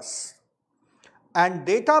data bus, and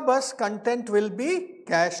data bus content will be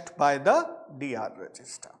cached by the DR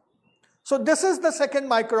register. So this is the second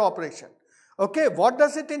micro operation. Okay, what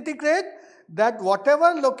does it integrate? That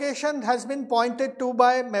whatever location has been pointed to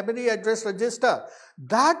by memory address register,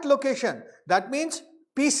 that location, that means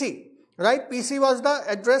PC, right? PC was the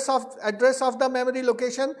address of the memory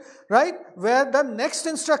location, right? Where the next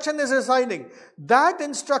instruction is residing. That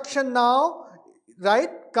instruction now, right,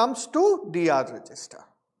 comes to DR register.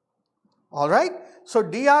 Alright, so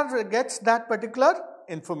DR gets that particular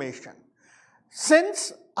information.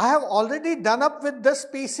 Since I have already done up with this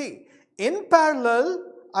PC, in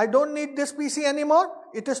parallel, I don't need this PC anymore.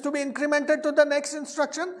 It is to be incremented to the next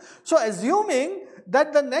instruction. So assuming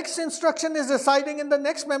that the next instruction is residing in the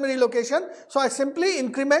next memory location, so I simply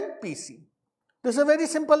increment PC. This is a very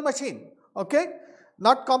simple machine, okay?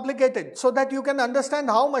 Not complicated, so that you can understand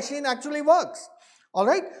how machine actually works.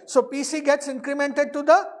 Alright, so PC gets incremented to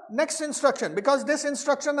the next instruction, because this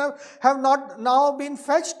instruction have not now been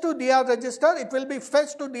fetched to DR register. It will be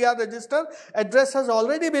fetched to DR register. Address has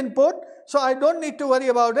already been put, so I don't need to worry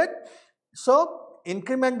about it. So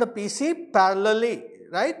increment the PC parallelly,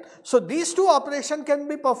 right? So these two operations can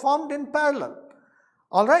be performed in parallel.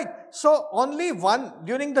 Alright, so only one,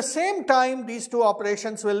 during the same time these two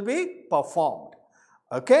operations will be performed.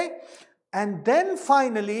 Okay, and then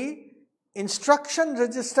finally instruction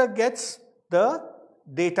register gets the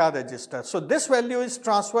data register. So this value is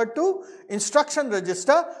transferred to instruction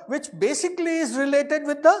register, which basically is related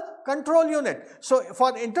with the control unit. So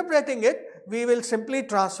for interpreting it, we will simply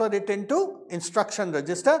transfer it into instruction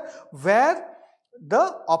register, where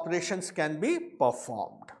the operations can be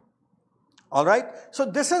performed. Alright, so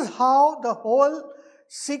this is how the whole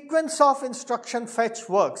sequence of instruction fetch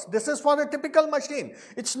works. This is for a typical machine.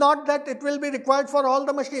 It's not that it will be required for all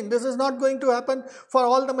the machines. This is not going to happen for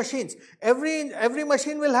all the machines. Every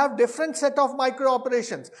machine will have different set of micro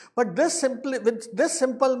operations. But with this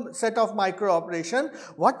simple set of micro operation,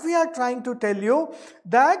 what we are trying to tell you,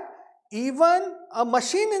 that even a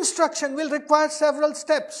machine instruction will require several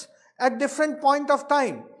steps at different point of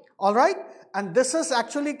time. Alright? And this is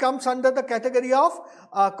actually comes under the category of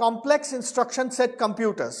complex instruction set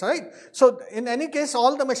computers, right? So in any case,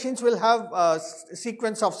 all the machines will have a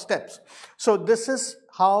sequence of steps. So this is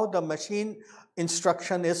how the machine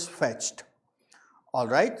instruction is fetched.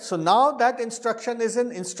 Alright, so now that instruction is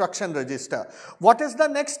in instruction register. What is the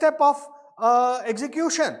next step of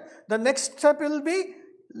execution? The next step will be,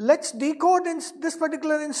 let's decode this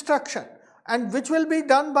particular instruction, and which will be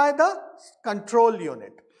done by the control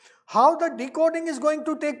unit. How the decoding is going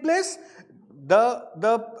to take place?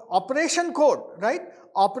 The operation code, right?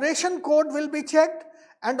 Operation code will be checked,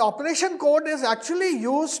 and operation code is actually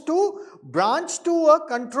used to branch to a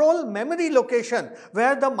control memory location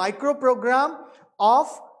where the microprogram of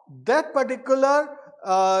that particular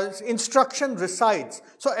instruction resides.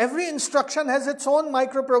 So every instruction has its own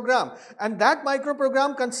microprogram, and that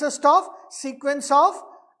microprogram consists of sequence of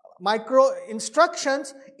micro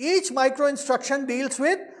instructions. Each micro instruction deals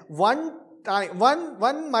with one time,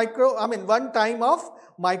 one time of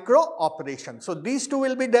micro operation. So these two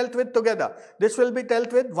will be dealt with together. This will be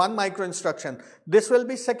dealt with one micro instruction. This will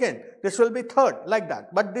be second. This will be third, like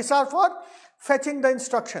that. But these are for fetching the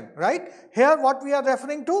instruction, right? Here what we are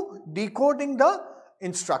referring to, decoding the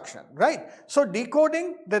instruction, right? So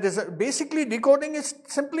decoding, basically decoding is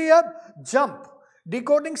simply a jump.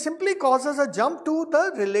 Decoding simply causes a jump to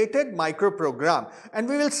the related microprogram, and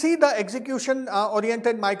we will see the execution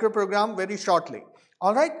oriented microprogram very shortly.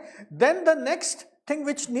 All right. Then the next thing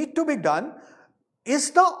which need to be done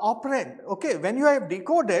is the operand. Okay, when you have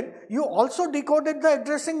decoded, you also decoded the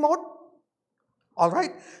addressing mode. All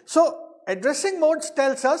right. So addressing modes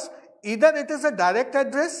tells us either it is a direct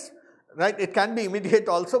address, right? It can be immediate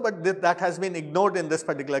also, but that has been ignored in this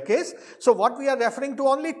particular case. So what we are referring to,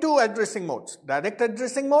 only two addressing modes, direct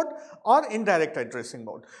addressing mode or indirect addressing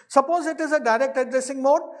mode. Suppose it is a direct addressing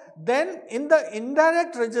mode, then in the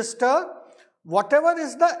indirect register, whatever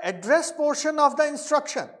is the address portion of the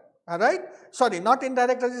instruction, all right? Sorry, not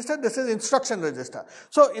indirect register, this is instruction register.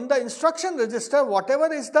 So in the instruction register,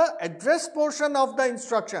 whatever is the address portion of the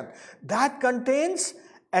instruction, that contains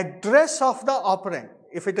address of the operand,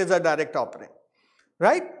 if it is a direct operand,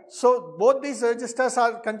 right? So both these registers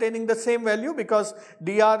are containing the same value because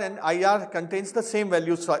DR and IR contains the same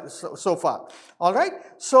value so far, all right?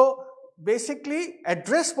 So basically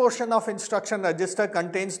address portion of instruction register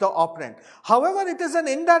contains the operand. However, it is an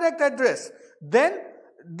indirect address, then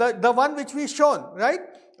the one which we shown, right?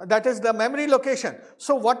 That is the memory location.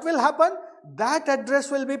 So what will happen? That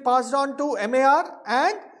address will be passed on to MAR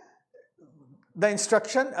and the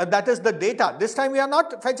instruction, that is the data. This time we are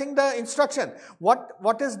not fetching the instruction.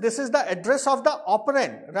 This is the address of the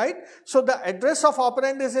operand, right? So the address of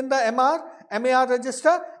operand is in the MAR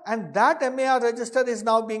register, and that MAR register is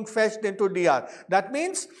now being fetched into DR. That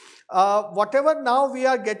means whatever now we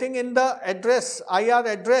are getting in the address, IR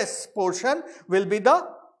address portion will be the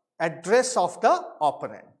address of the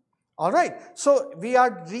operand. All right. So we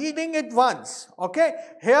are reading it once. Okay.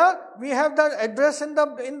 Here we have the address in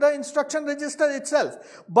the instruction register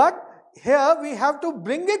itself, but here we have to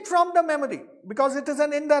bring it from the memory because it is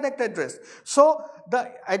an indirect address. So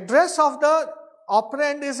the address of the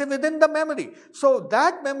operand is within the memory. So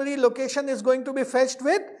that memory location is going to be fetched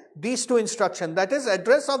with these two instructions. That is,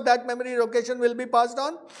 address of that memory location will be passed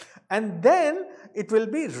on, and then it will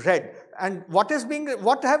be read. And what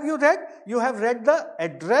have you read? You have read the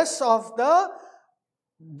address of the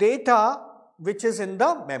data which is in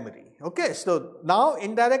the memory. Okay, so now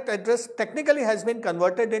indirect address technically has been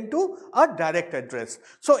converted into a direct address.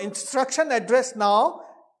 So instruction address now,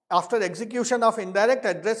 after execution of indirect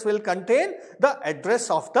address, will contain the address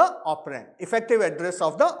of the operand, effective address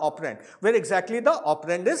of the operand, where exactly the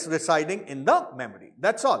operand is residing in the memory.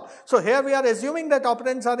 That's all. So here we are assuming that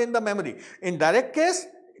operands are in the memory. In direct case,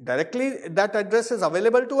 directly that address is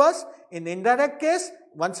available to us. In indirect case,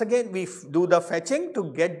 once again we do the fetching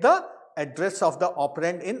to get the address of the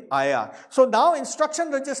operand in IR. So now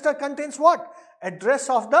instruction register contains what? Address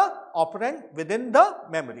of the operand within the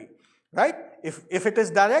memory, right? If it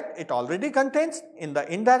is direct, it already contains. In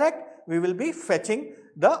the indirect, we will be fetching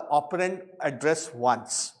the operand address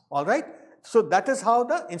once, all right? So that is how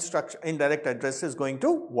the indirect address is going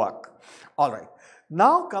to work, all right?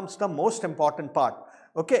 Now comes the most important part.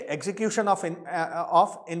 Okay, execution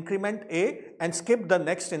of increment A and skip the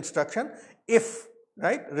next instruction if,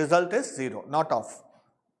 right, result is 0, not off.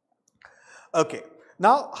 Okay,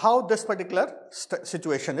 now how this particular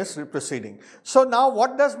situation is proceeding. So now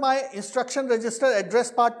what does my instruction register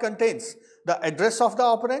address part contains? The address of the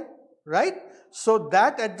operand, right? So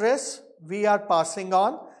that address we are passing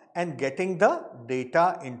on and getting the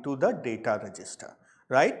data into the data register,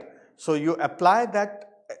 right? So you apply that,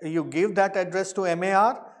 you give that address to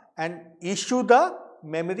MAR and issue the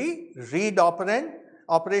memory read operand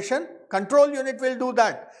operation. Control unit will do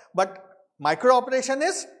that, but micro operation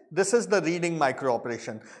is, this is the reading micro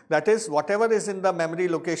operation. That is, whatever is in the memory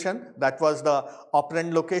location, that was the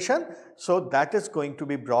operand location. So that is going to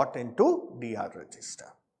be brought into DR register.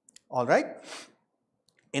 All right.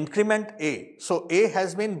 Increment A. So A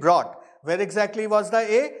has been brought. Where exactly was the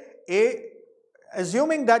A? A,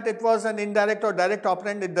 assuming that it was an indirect or direct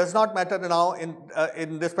operand, it does not matter now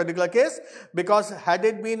in this particular case, because had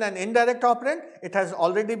it been an indirect operand, it has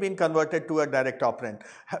already been converted to a direct operand.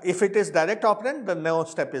 If it is direct operand, then no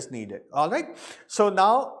step is needed. All right. So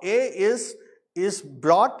now A is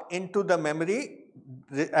brought into the memory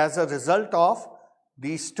as a result of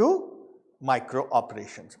these two micro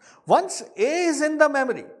operations. Once A is in the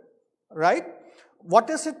memory, right, what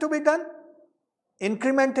is it to be done?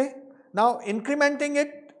 Increment A. Now incrementing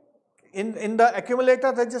it in the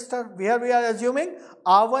accumulator register. Here we are assuming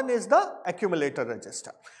R1 is the accumulator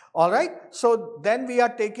register. Alright, so then we are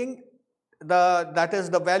taking that is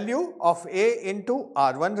the value of A into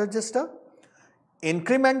R1 register,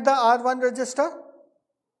 increment the R1 register,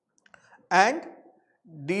 and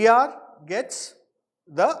DR gets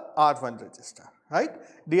the R1 register, right?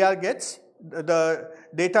 DR gets the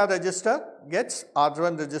data register gets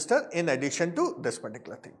R1 register in addition to this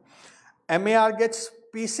particular thing. MAR gets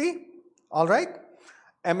PC, alright.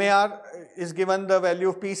 MAR is given the value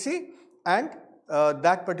of PC, and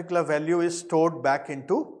that particular value is stored back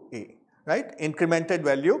into A, right? Incremented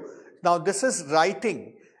value. Now this is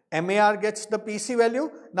writing. MAR gets the PC value.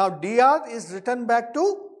 Now DR is written back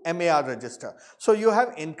to MAR register. So you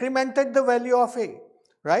have incremented the value of A,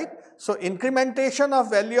 right? So incrementation of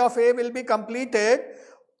value of A will be completed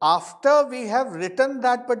after we have written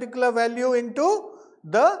that particular value into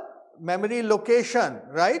the memory location,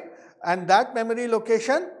 right? And that memory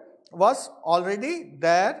location was already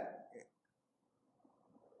there.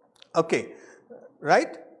 Okay,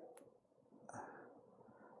 right?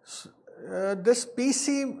 This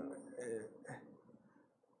PC,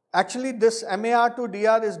 actually this MAR to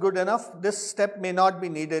DR is good enough. This step may not be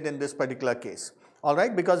needed in this particular case,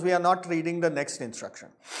 alright, because we are not reading the next instruction.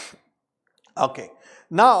 Okay,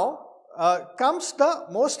 now comes the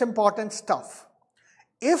most important stuff.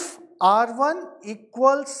 If R1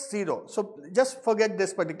 equals 0, so just forget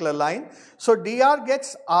this particular line. So DR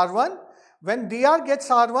gets R1. When DR gets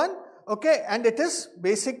R1, okay, and it is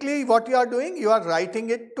basically what you are doing, you are writing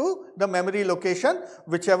it to the memory location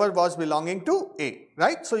whichever was belonging to A,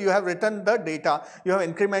 right? So you have written the data, you have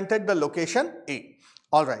incremented the location A,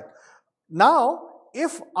 alright. Now,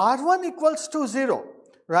 if R1 equals to 0,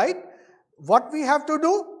 right, what we have to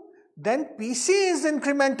do? Then PC is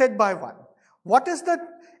incremented by 1. What is the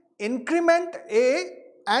increment A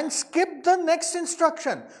and skip the next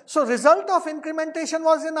instruction? So result of incrementation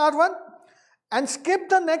was in R1 and skip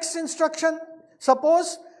the next instruction.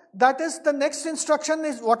 Suppose that is the next instruction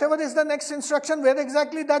is whatever is the next instruction, where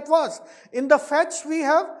exactly that was. In the fetch we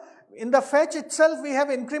have, in the fetch itself we have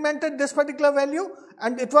incremented this particular value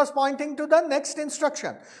and it was pointing to the next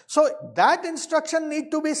instruction. So that instruction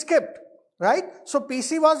need to be skipped, right? So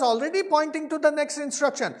PC was already pointing to the next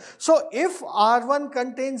instruction. So if R1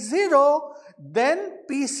 contains 0, then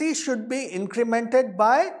PC should be incremented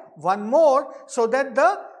by 1 more, so that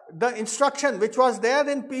the instruction which was there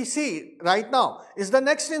in PC right now is the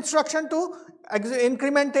next instruction to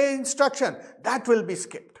increment a instruction. That will be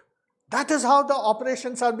skipped. That is how the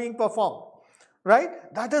operations are being performed,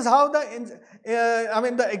 right? That is how the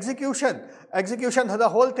execution, the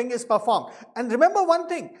whole thing is performed. And remember one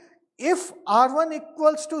thing, if R1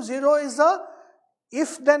 equals to 0 is a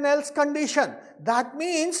if then else condition, that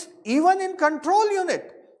means even in control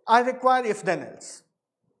unit, I require if then else.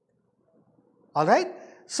 Alright?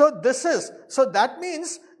 So that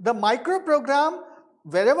means the microprogram,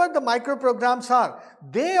 wherever the microprograms are,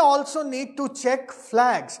 they also need to check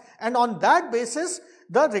flags, and on that basis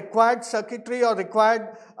the required circuitry or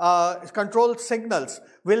required control signals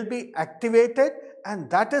will be activated, and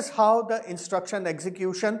that is how the instruction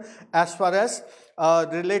execution as far as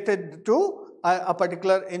related to a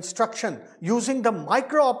particular instruction using the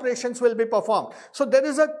micro operations will be performed. So there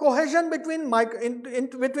is a cohesion between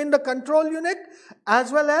between the control unit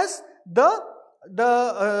as well as the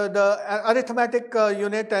arithmetic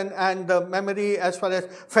unit and the memory as far as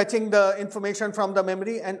fetching the information from the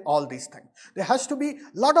memory and all these things. There has to be a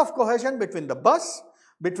lot of cohesion between the bus,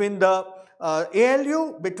 between the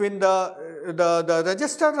ALU, between the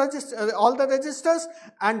register, all the registers,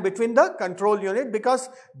 and between the control unit, because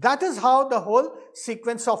that is how the whole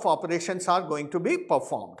sequence of operations are going to be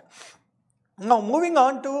performed. Now moving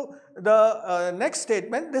on to the next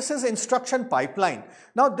statement, this is instruction pipeline.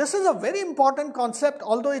 Now this is a very important concept,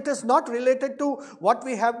 although it is not related to what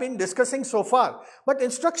we have been discussing so far. But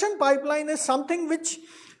instruction pipeline is something which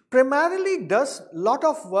primarily does lot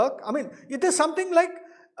of work. I mean, it is something like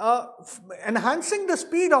enhancing the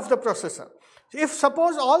speed of the processor. If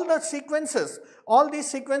suppose all these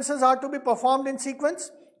sequences are to be performed in sequence,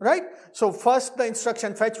 right? So first the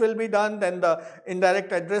instruction fetch will be done, then the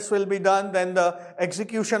indirect address will be done, then the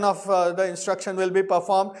execution of the instruction will be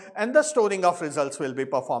performed, and the storing of results will be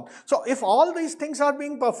performed. So if all these things are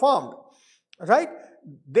being performed, right,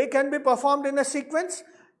 they can be performed in a sequence.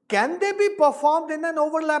 Can they be performed in an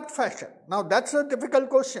overlapped fashion? Now that's a difficult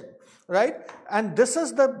question, right? And this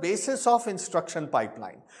is the basis of instruction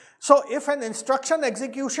pipeline. So if an instruction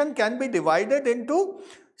execution can be divided into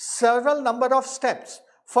several number of steps.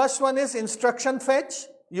 First one is instruction fetch,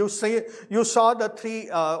 You saw the 3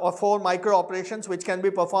 or 4 micro operations which can be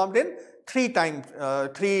performed in 3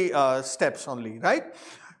 steps only, right?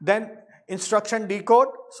 Then instruction decode,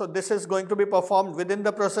 so this is going to be performed within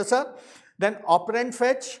the processor. Then operand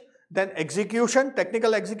fetch, then execution,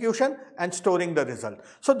 technical execution, and storing the result.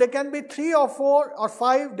 So there can be 3 or 4 or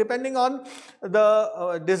 5 depending on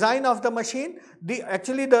the design of the machine.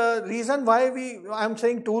 Actually the reason why I'm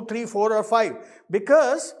saying 2, 3, 4 or 5,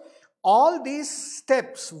 because all these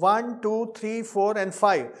steps 1, 2, 3, 4 and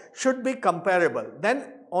 5 should be comparable.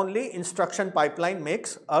 Then only instruction pipeline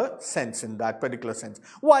makes a sense in that particular sense.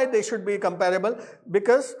 Why they should be comparable?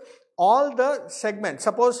 Because all the segments,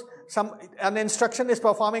 suppose an instruction is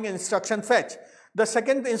performing instruction fetch, the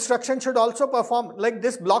second instruction should also perform, like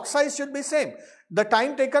this block size should be same. The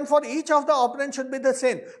time taken for each of the operands should be the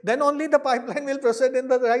same. Then only the pipeline will proceed in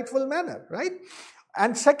the rightful manner, right?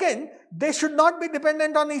 And second, they should not be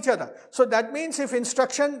dependent on each other. So that means if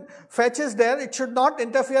instruction fetch is there, it should not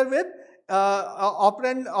interfere with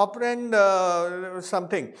operand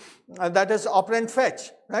something, that is operand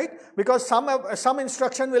fetch, right? Because some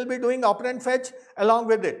instruction will be doing operand fetch along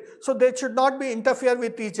with it. So they should not be interfere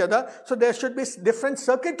with each other. So there should be different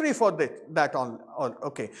circuitry for that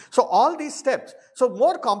okay. So all these steps. So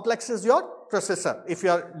more complex is your processor if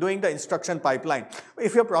you are doing the instruction pipeline.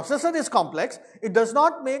 If your processor is complex, it does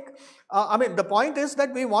not make, the point is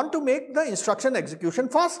that we want to make the instruction execution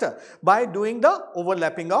faster by doing the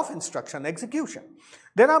overlapping of instruction execution.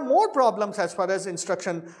 There are more problems as far as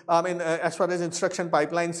instruction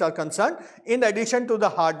pipelines are concerned, in addition to the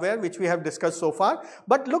hardware which we have discussed so far.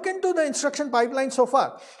 But look into the instruction pipeline so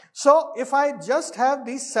far. So if I just have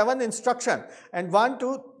these 7 instructions and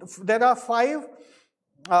there are 5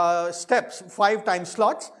 steps, 5 time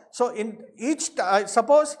slots. So in each,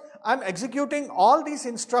 suppose I'm executing all these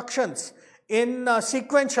instructions in a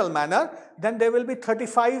sequential manner, then there will be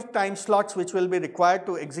 35 time slots which will be required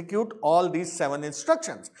to execute all these 7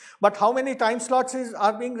 instructions. But how many time slots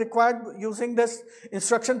are being required using this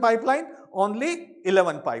instruction pipeline? Only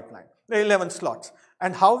 11 slots.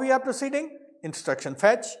 And how we are proceeding? Instruction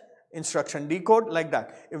fetch, instruction decode, like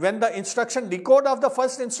that. When the instruction decode of the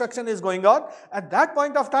first instruction is going on, at that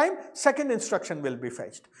point of time, second instruction will be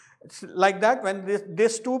fetched. It's like that. When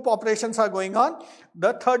these 2 operations are going on,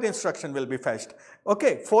 the third instruction will be fetched.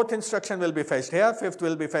 Okay, 4th instruction will be fetched here, 5th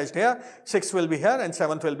will be fetched here, 6th will be here, and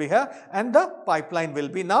 7th will be here, and the pipeline will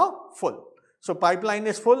be now full. So pipeline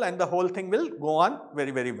is full and the whole thing will go on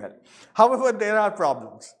very, very well. However, there are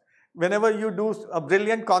problems. Whenever you do a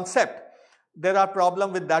brilliant concept, there are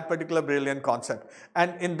problems with that particular brilliant concept.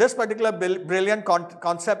 And in this particular brilliant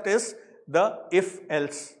concept is the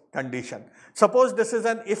if-else condition. Suppose this is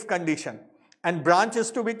an if condition and branch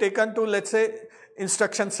is to be taken to, let's say,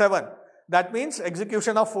 instruction 7. That means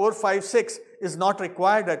execution of 4, 5, 6 is not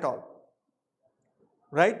required at all,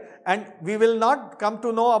 right? And we will not come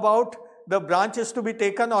to know about the branch is to be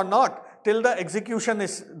taken or not till the execution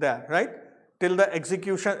is there, right? Till the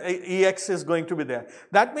execution EX is going to be there.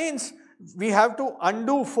 That means we have to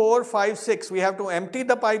undo 4, 5, 6. We have to empty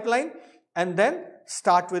the pipeline and then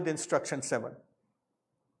start with instruction 7.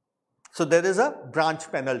 So there is a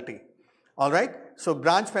branch penalty. All right. So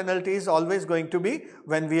branch penalty is always going to be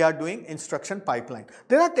when we are doing instruction pipeline.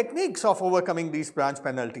 There are techniques of overcoming these branch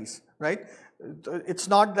penalties, right? It's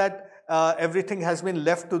not that everything has been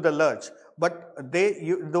left to the lurch. But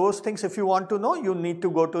those things, if you want to know, you need to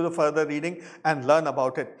go to the further reading and learn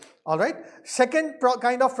about it. All right. Second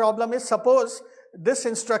kind of problem is, suppose this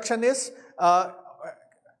instruction is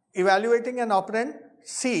evaluating an operand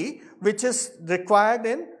C, which is required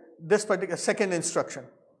in this particular second instruction.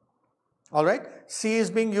 All right. C is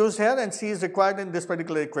being used here and C is required in this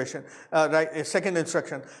particular equation, second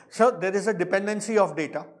instruction. So there is a dependency of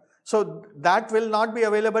data. So that will not be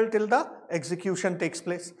available till the execution takes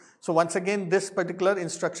place. So once again, this particular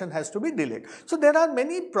instruction has to be delayed. So there are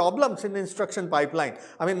many problems in the instruction pipeline.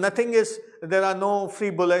 There are no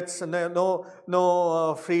free bullets and there are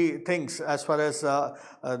no free things as far as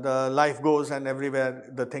the life goes and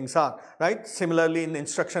everywhere the things are, right? Similarly, in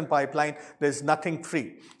instruction pipeline, there is nothing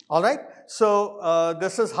free. All right. So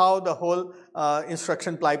this is how the whole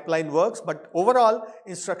instruction pipeline works. But overall,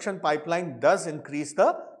 instruction pipeline does increase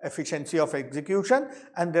the efficiency of execution,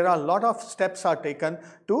 and there are a lot of steps are taken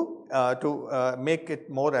to make it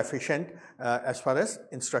more efficient as far as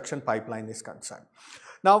instruction pipeline is concerned.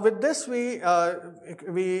 Now, with this, we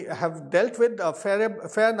have dealt with a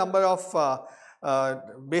fair number of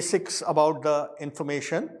basics about the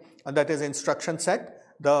information, that is instruction set,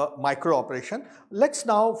 the micro operation. Let's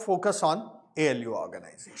now focus on ALU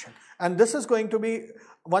organization. And this is going to be,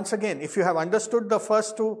 once again, if you have understood the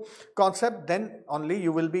first two concepts, then only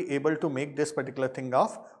you will be able to make this particular thing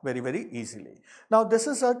off very, very easily. Now, this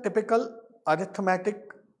is a typical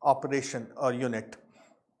arithmetic operation or unit.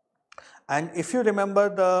 And if you remember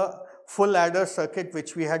the full adder circuit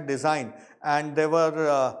which we had designed, and there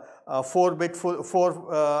were 4-bit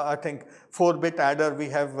adder we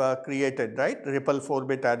have created, right? Ripple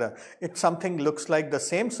 4-bit adder. It something looks like the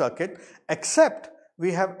same circuit, except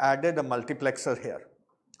we have added a multiplexer here.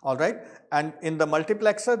 All right. And in the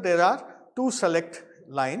multiplexer, there are two select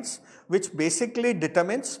lines, which basically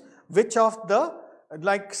determines which of the,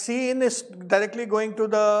 like Cin is directly going to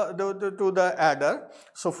the adder.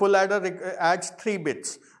 So full adder adds 3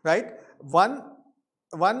 bits, right? One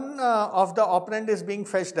of the operand is being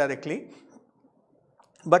fetched directly,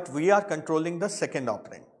 but we are controlling the second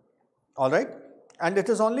operand. All right. And it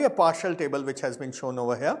is only a partial table which has been shown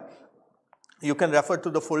over here. You can refer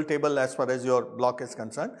to the full table as far as your block is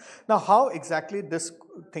concerned. Now, how exactly this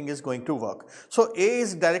thing is going to work? So, A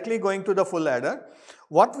is directly going to the full adder.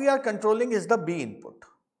 What we are controlling is the B input.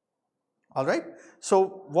 All right.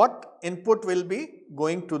 So, what input will be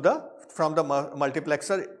going to from the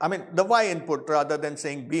multiplexer, I mean the Y input rather than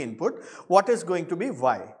saying B input, what is going to be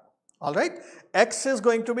Y? All right. X is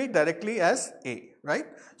going to be directly as A, right?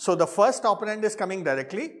 So, the first operand is coming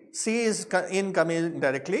directly, C is coming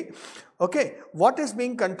directly. Okay, what is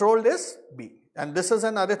being controlled is B, and this is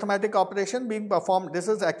an arithmetic operation being performed. This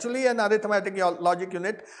is actually an arithmetic logic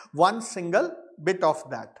unit, one single bit of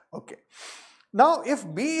that. Okay. Now, if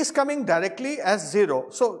B is coming directly as 0,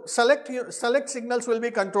 so select signals will be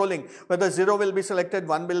controlling whether 0 will be selected,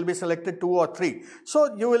 1 will be selected, 2 or 3.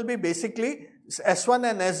 So, you will be basically S1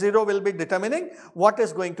 and S0 will be determining what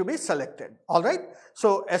is going to be selected. All right.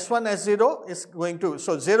 So, S1, S0 is going to,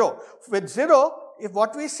 so 0, with 0, if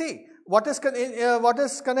what we see, what is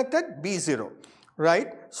connected? B0, right?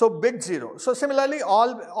 So, bit 0. So, similarly,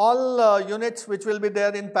 all units which will be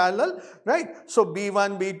there in parallel, right? So,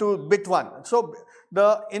 B1, B2, bit 1. So,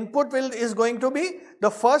 the input is going to be the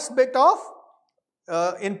first bit of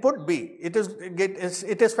input B. It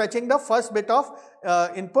is fetching the first bit of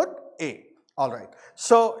input A. All right.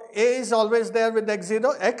 So, A is always there with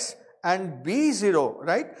X0, X, and B0,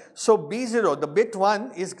 right? So, B0, the bit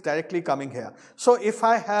 1 is directly coming here. So, if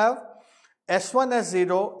I have S1 as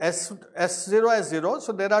 0, S0 as 0,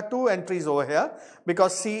 so there are two entries over here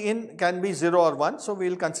because Cin can be 0 or 1. So, we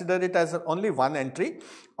will consider it as only one entry.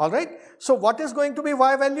 All right. So, what is going to be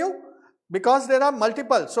Y value? Because there are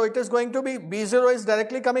multiple, so it is going to be B0 is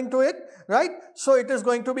directly coming to it, right? So, it is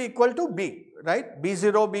going to be equal to B, right?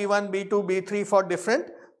 B0, B1, B2, B3 for different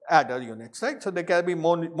adder units, right? So, there can be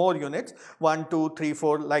more units, 1, 2, 3,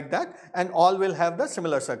 4 like that, and all will have the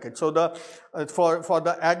similar circuit. So, the for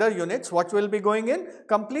the adder units, what will be going in?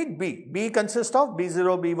 Complete B. B consists of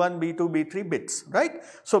B0, B1, B2, B3 bits, right?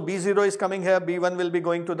 So, B0 is coming here, B1 will be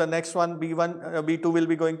going to the next one, B2 will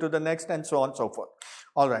be going to the next, and so on and so forth.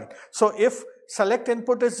 All right. So, if select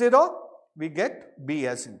input is 0, we get B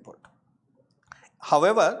as input.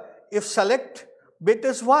 However, if select bit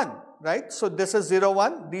is 1, right? So, this is 0,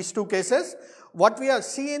 1, these two cases. What we are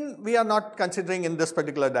seeing, we are not considering in this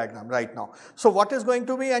particular diagram right now. So, what is going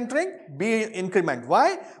to be entering? B increment.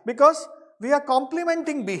 Why? Because we are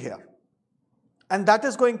complementing B here, and that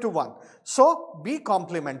is going to 1. So, B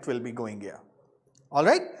complement will be going here. All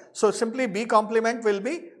right. So, simply B complement will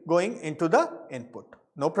be going into the input.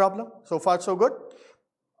 No problem. So far, so good.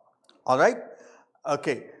 All right.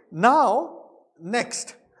 Okay. Now,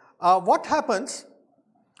 next, what happens?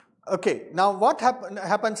 Okay. Now, what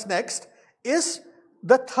happens next is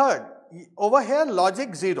the third. Over here,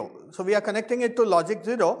 logic 0. So, we are connecting it to logic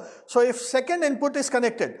 0. So, if second input is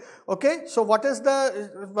connected, okay. So, what is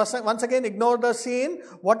the, once again, ignore the Cin.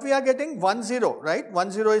 What we are getting? 1, 0, right?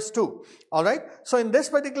 1, 0 is 2. All right. So, in this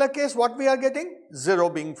particular case, what we are getting? 0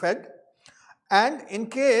 being fed. And in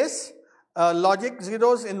case logic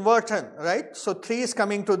 0 is inverted, right? So, 3 is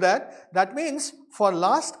coming to that. That means for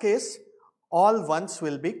last case, all ones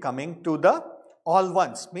will be coming to the, all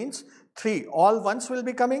ones means 3, all ones will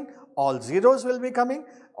be coming, all zeros will be coming,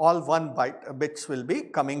 all 1 bits will be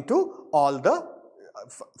coming to all the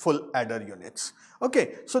full adder units.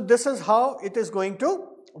 Okay. So, this is how it is going to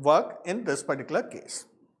work in this particular case.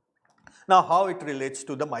 Now, how it relates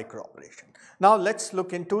to the micro operation. Now, let us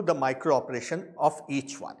look into the micro operation of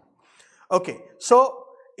each one. Okay. So,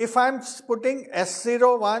 if I am putting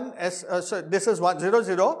S01, so this is 1, 0,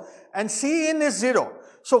 0 and Cin is 0.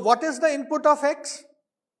 So, what is the input of X?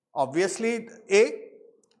 Obviously, A,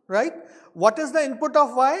 right? What is the input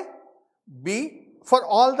of Y? B. for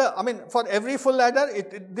all the, for every full adder,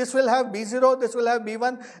 this will have B0, this will have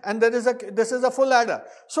B1, and this is a full adder.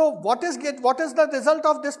 So what is the result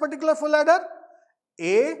of this particular full adder?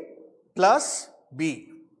 A plus B.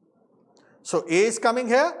 So A is coming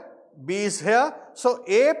here, B is here. So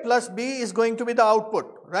A plus B is going to be the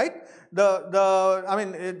output, right?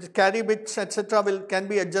 Carry bits, etc. can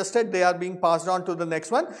be adjusted. They are being passed on to the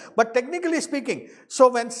next one. But technically speaking, so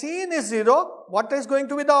when Cin is 0, what is going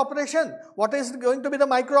to be the operation? What is going to be the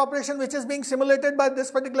micro operation which is being simulated by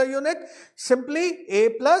this particular unit? Simply A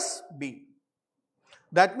plus B.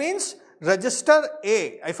 That means register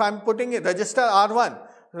A, if I am putting register R1,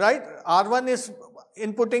 right? R1 is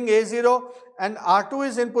inputting A0 and R2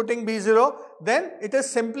 is inputting B0, then it is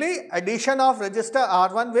simply addition of register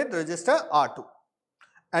R1 with register R2.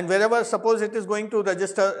 And wherever, suppose it is going to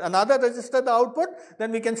register another register the output,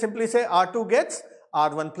 then we can simply say R2 gets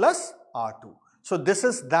R1 plus R2. So this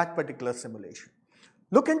is that particular simulation.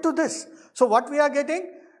 Look into this. So what we are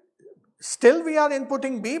getting? Still we are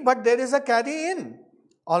inputting B, but there is a carry in.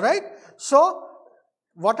 Alright. So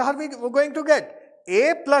what are we going to get?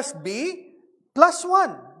 A plus B plus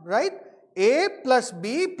 1, right? A plus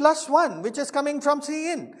B plus 1, which is coming from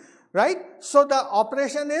Cin, right? So the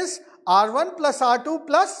operation is R1 plus R2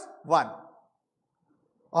 plus 1.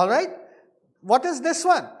 Alright. What is this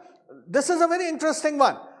one? This is a very interesting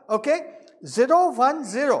one. Okay. 0, 1,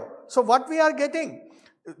 0. So what we are getting?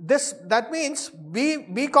 That means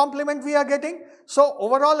B complement we are getting. So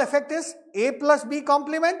overall effect is A plus B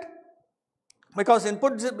complement, because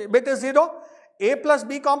input bit is 0. A plus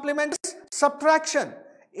B complement is subtraction.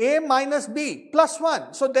 A minus B plus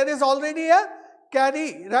 1. So there is already a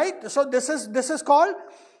carry, right? So this is called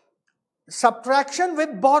subtraction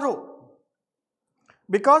with borrow,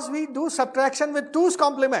 because we do subtraction with 2's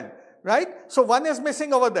complement, right? So 1 is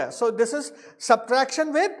missing over there. So this is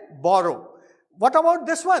subtraction with borrow. What about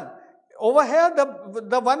this one? Over here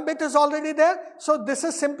the 1 bit is already there. So this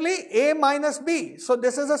is simply A minus B. So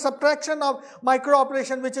this is a subtraction of micro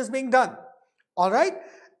operation which is being done. Alright.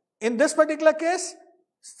 In this particular case,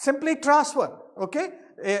 simply transfer. Okay.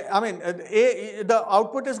 The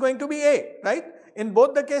output is going to be A, right? In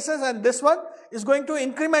both the cases, and this one is going to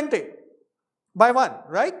increment A by 1,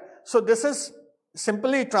 right? So this is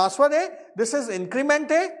simply transfer A. This is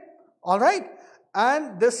increment A. Alright.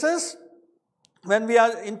 And this is, when we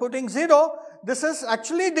are inputting 0, this is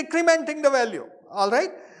actually decrementing the value, alright.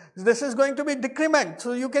 This is going to be decrement,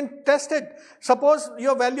 so you can test it. Suppose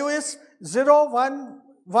your value is 0, 1,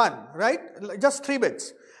 1, right, just 3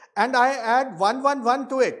 bits, and I add 1, 1, 1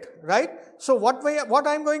 to it, right. So what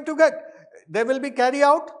I am going to get? There will be carry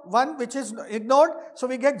out 1 which is ignored, so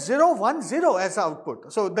we get 0, 1, 0 as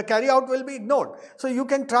output. So the carry out will be ignored. So you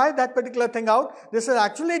can try that particular thing out. This will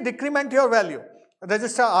actually decrement your value.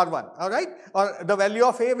 Register R1, alright, or the value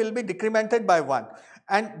of A will be decremented by 1.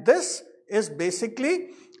 And this is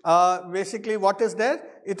basically what is there?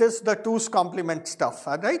 It is the 2's complement stuff,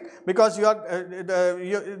 alright, because the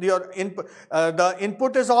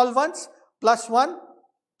input is all 1s plus 1,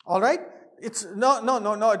 alright. It's no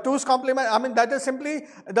 2's complement, that is simply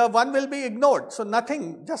the 1 will be ignored, so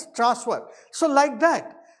nothing, just transfer. So like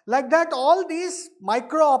that all these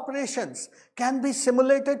micro operations can be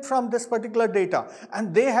simulated from this particular data,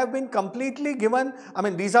 and they have been completely given.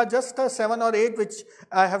 These are just 7 or 8 which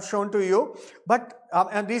I have shown to you, but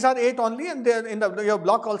and these are 8 only, and they are in your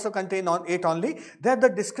block also contain 8 only. There the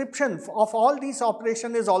description of all these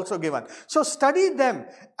operations is also given. So study them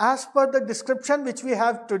as per the description which we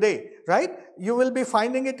have today, right? You will be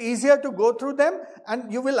finding it easier to go through them,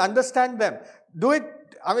 and you will understand them. Do it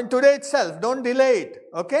today itself, don't delay it,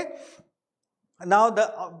 okay? Now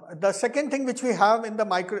the second thing which we have in the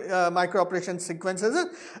micro operation sequences is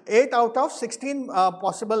 8 out of 16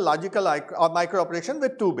 possible logical or micro operation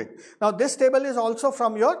with 2 bit. Now this table is also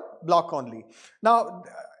from your block only. Now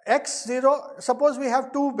x0, suppose we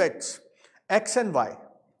have 2 bits, x and y,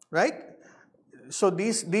 right? So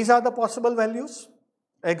these are the possible values,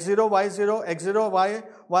 x0, y0, x0,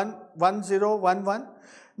 y1, 1, 0, 1, 1.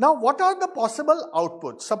 Now, what are the possible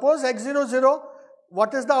outputs? Suppose x0, 0,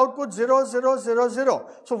 what is the output? 0, 0, 0, 0.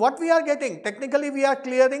 So, what we are getting? Technically, we are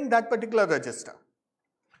clearing that particular register.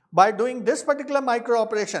 By doing this particular micro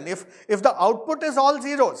operation, if the output is all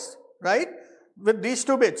zeros, right, with these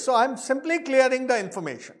 2 bits, so I am simply clearing the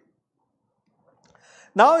information.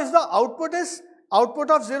 Now, if the output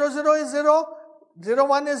of 0, 0 is 0, 0,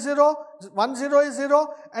 1 is 0, 1, 0 is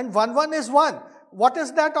 0, and 1, 1 is 1. What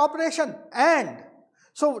is that operation? AND.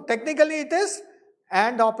 So technically it is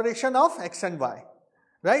AND operation of x and y,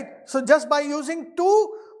 right? So just by using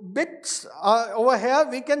 2 bits over here,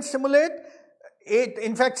 we can simulate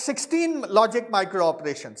in fact 16 logic micro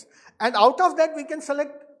operations, and out of that we can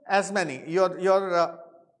select as many. Your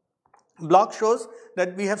block shows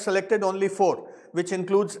that we have selected only 4, which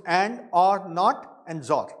includes AND, OR, NOT and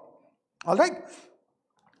XOR. Alright.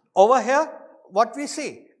 Over here what we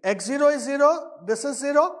see, x0 is 0, this is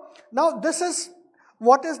 0. Now this is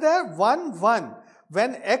what is there, 1, 1.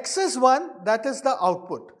 When x is 1, that is the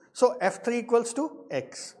output. So F3 equals to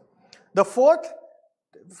x. The fourth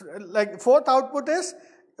output is,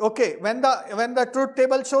 okay, when the truth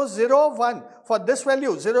table shows 0, 1, for this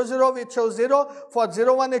value 0, 0 it shows 0, for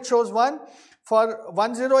 0, 1 it shows 1, for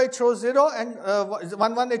 1, 0 it shows 0, and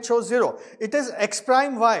 1, 1 it shows 0. It is x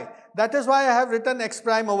prime y. That is why I have written x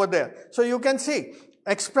prime over there. So you can see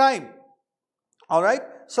x prime, alright.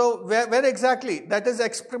 So where exactly, that is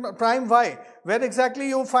x prime y, where exactly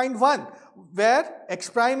you find 1, where x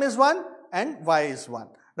prime is 1 and y is 1,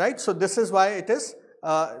 right. So this is why it is,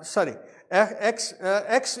 x,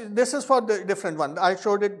 this is for the different one. I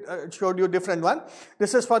showed you different one.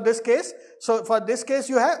 This is for this case. So for this case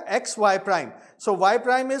you have x, y prime. So y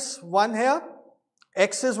prime is 1 here,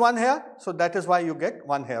 x is 1 here, so that is why you get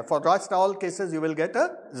 1 here. For rest all cases you will get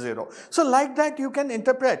a 0. So like that you can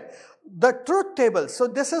interpret the truth table. So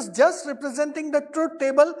this is just representing the truth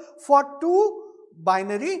table for two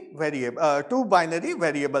binary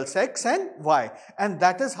variables x and y, and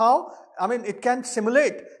that is how, I mean, it can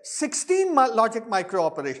simulate 16 logic micro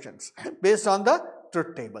operations based on the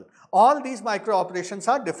truth table. All these micro operations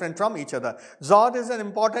are different from each other. XOR is an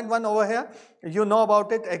important one over here. You know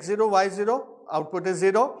about it, x0, y0, output is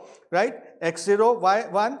 0, right? x0,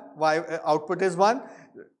 y1, y output is 1.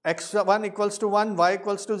 x1 equals to 1, y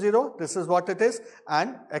equals to 0, this is what it is,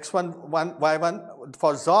 and x1, 1, y1,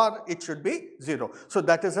 for XOR it should be 0. So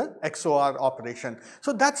that is an XOR operation.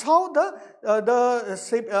 So that's how the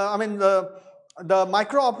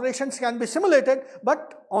micro operations can be simulated,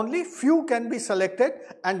 but only few can be selected,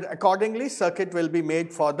 and accordingly circuit will be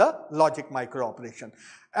made for the logic micro operation.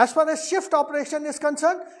 As far as shift operation is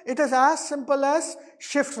concerned, it is as simple as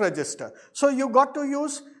shift register. So you got to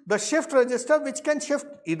use the shift register, which can shift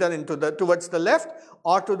either into towards the left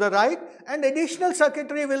or to the right, and additional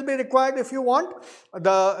circuitry will be required if you want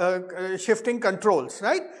the shifting controls,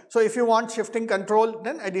 right? So if you want shifting control,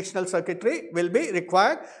 then additional circuitry will be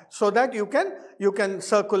required so that you can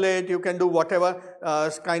circulate, you can do whatever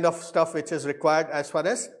kind of stuff which is required as far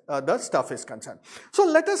as the stuff is concerned. So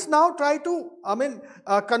let us now try to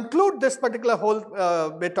conclude this particular whole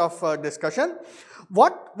bit of discussion.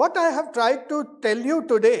 What I have tried to tell you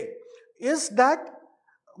today is that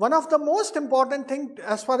one of the most important thing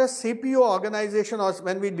as far as CPU organization, or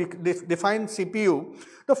when we define CPU,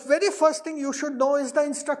 the very first thing you should know is the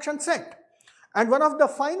instruction set. And one of the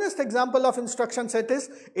finest example of instruction set is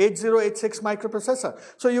 8086 microprocessor.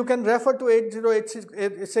 So you can refer to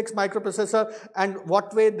 8086 microprocessor and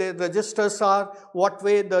what way the registers are, what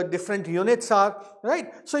way the different units are,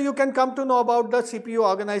 right? So you can come to know about the CPU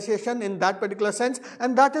organization in that particular sense,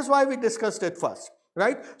 and that is why we discussed it first,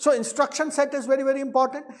 right? So instruction set is very, very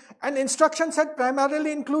important, and instruction set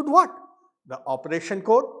primarily include what? The operation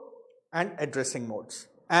code and addressing modes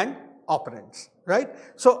and operands, right?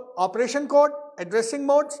 So operation code, addressing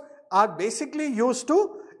modes are basically used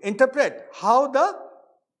to interpret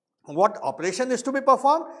what operation is to be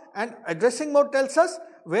performed, and addressing mode tells us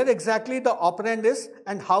where exactly the operand is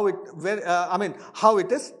and how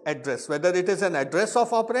it is addressed, whether it is an address of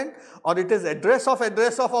operand or it is address of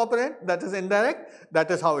operand, that is indirect,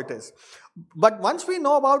 that is how it is. But once we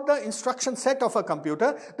know about the instruction set of a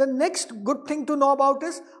computer, the next good thing to know about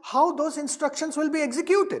is how those instructions will be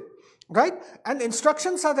executed, right? And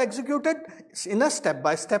instructions are executed in a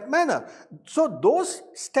step-by-step manner. So those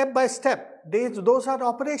step-by-step, those are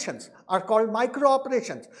operations, are called micro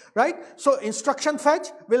operations, right? So instruction fetch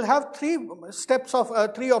will have 3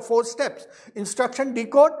 or 4 steps. Instruction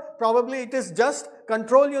decode, probably it is just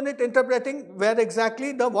control unit interpreting where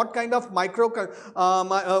exactly what kind of micro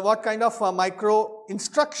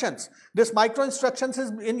instructions. This micro instructions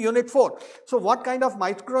is in unit 4. So what kind of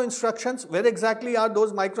micro instructions, where exactly are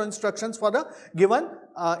those micro instructions for the given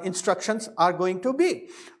instructions are going to be.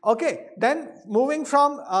 Okay, then moving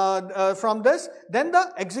from this, then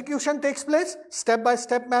the execution takes place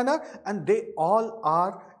step-by-step manner, and they all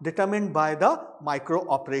are determined by the micro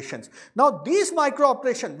operations. Now these micro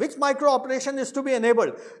operation, which micro operation is to be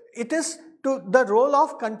enabled? It is to the role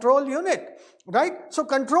of control unit, right? So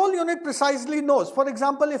control unit precisely knows. For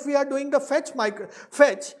example, if we are doing the fetch,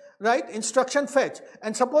 right, instruction fetch,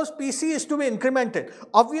 and suppose PC is to be incremented.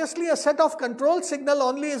 Obviously, a set of control signal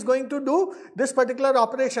only is going to do this particular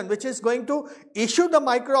operation, which is going to issue the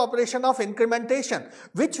micro operation of incrementation,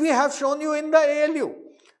 which we have shown you in the ALU,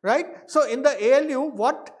 right? So, in the ALU,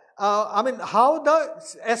 what how the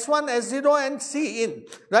S1, S0 and C in,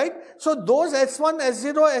 right? So, those S1,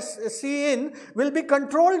 S0, C in will be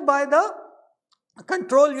controlled by the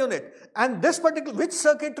control unit, and this particular, which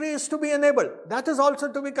circuitry is to be enabled, that is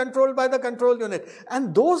also to be controlled by the control unit,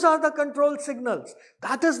 and those are the control signals.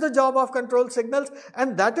 That is the job of control signals,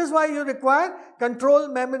 and that is why you require control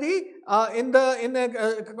memory in a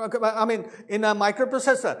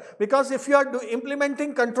microprocessor, because if you are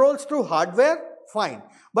implementing controls through hardware, fine,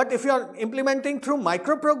 but if you are implementing through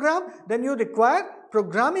microprogram, then you require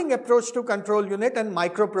programming approach to control unit and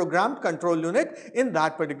microprogrammed control unit in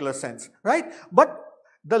that particular sense, right? But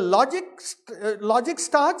the logic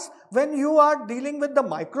starts when you are dealing with the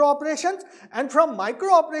micro operations, and from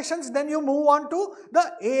micro operations then you move on to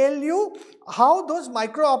the ALU, how those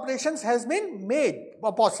micro operations has been made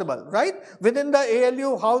possible, right? Within the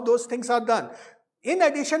ALU, how those things are done. In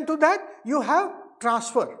addition to that, you have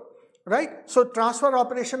transfer. Right? So, transfer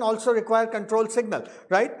operation also require control signal,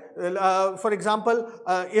 right? For example,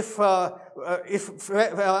 if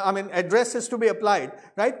address is to be applied,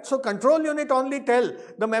 right? So, control unit only tell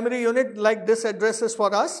the memory unit like this address is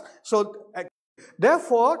for us. So,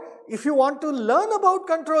 therefore, if you want to learn about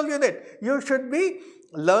control unit, you should be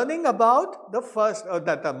learning about the first,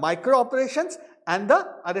 the micro operations and the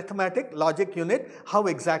arithmetic logic unit, how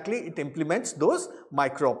exactly it implements those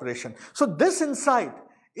micro operations. So, this insight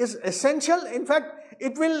is essential. In fact,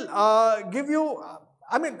 it will give you,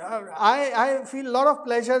 I feel a lot of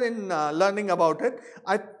pleasure in learning about it.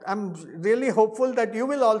 I'm really hopeful that you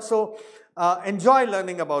will also enjoy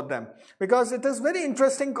learning about them, because it is very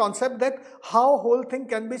interesting concept that how whole thing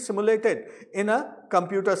can be simulated in a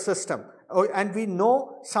computer system. And we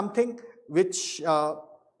know something which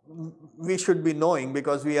we should be knowing,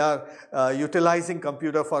 because we are utilizing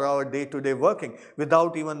computer for our day-to-day working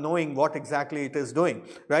without even knowing what exactly it is doing,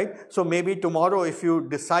 right? So, maybe tomorrow if you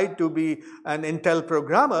decide to be an Intel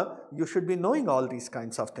programmer, you should be knowing all these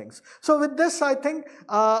kinds of things. So, with this, I think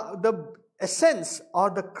the essence or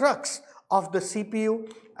the crux of the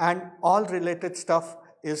CPU and all related stuff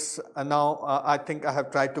is now, I think I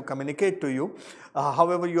have tried to communicate to you.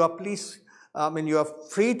 However, you are please, you are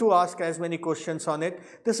free to ask as many questions on it.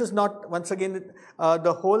 This is not, once again,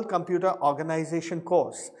 the whole computer organization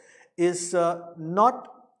course is not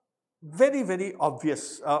very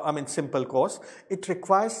obvious, simple course. It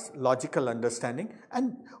requires logical understanding,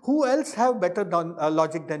 and who else have better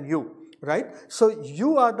logic than you, right? So,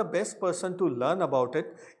 you are the best person to learn about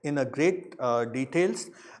it in a great details.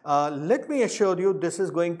 Let me assure you, this is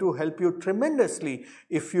going to help you tremendously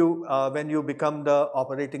if you, when you become the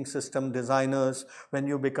operating system designers, when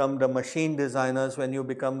you become the machine designers, when you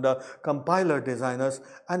become the compiler designers,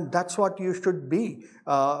 and that's what you should be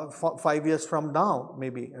 5 years from now,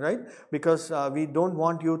 maybe, right? Because we don't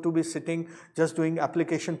want you to be sitting just doing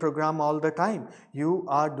application program all the time. You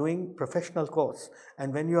are doing professional course,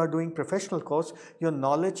 and when you are doing professional course, your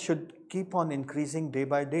knowledge should keep on increasing day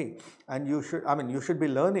by day, and you should, you should be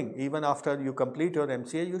learning even after you complete your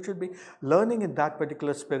MCA. You should be learning in that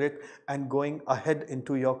particular spirit and going ahead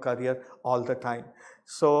into your career all the time.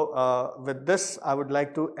 So, with this, I would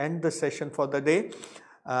like to end the session for the day.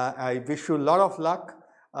 I wish you a lot of luck.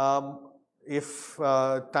 If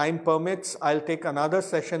time permits, I'll take another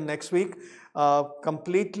session next week,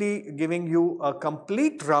 completely giving you a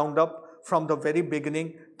complete roundup from the very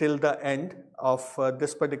beginning till the end of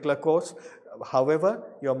this particular course. However,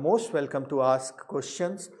 you're most welcome to ask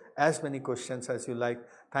questions, as many questions as you like.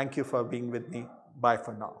 Thank you for being with me. Bye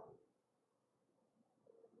for now.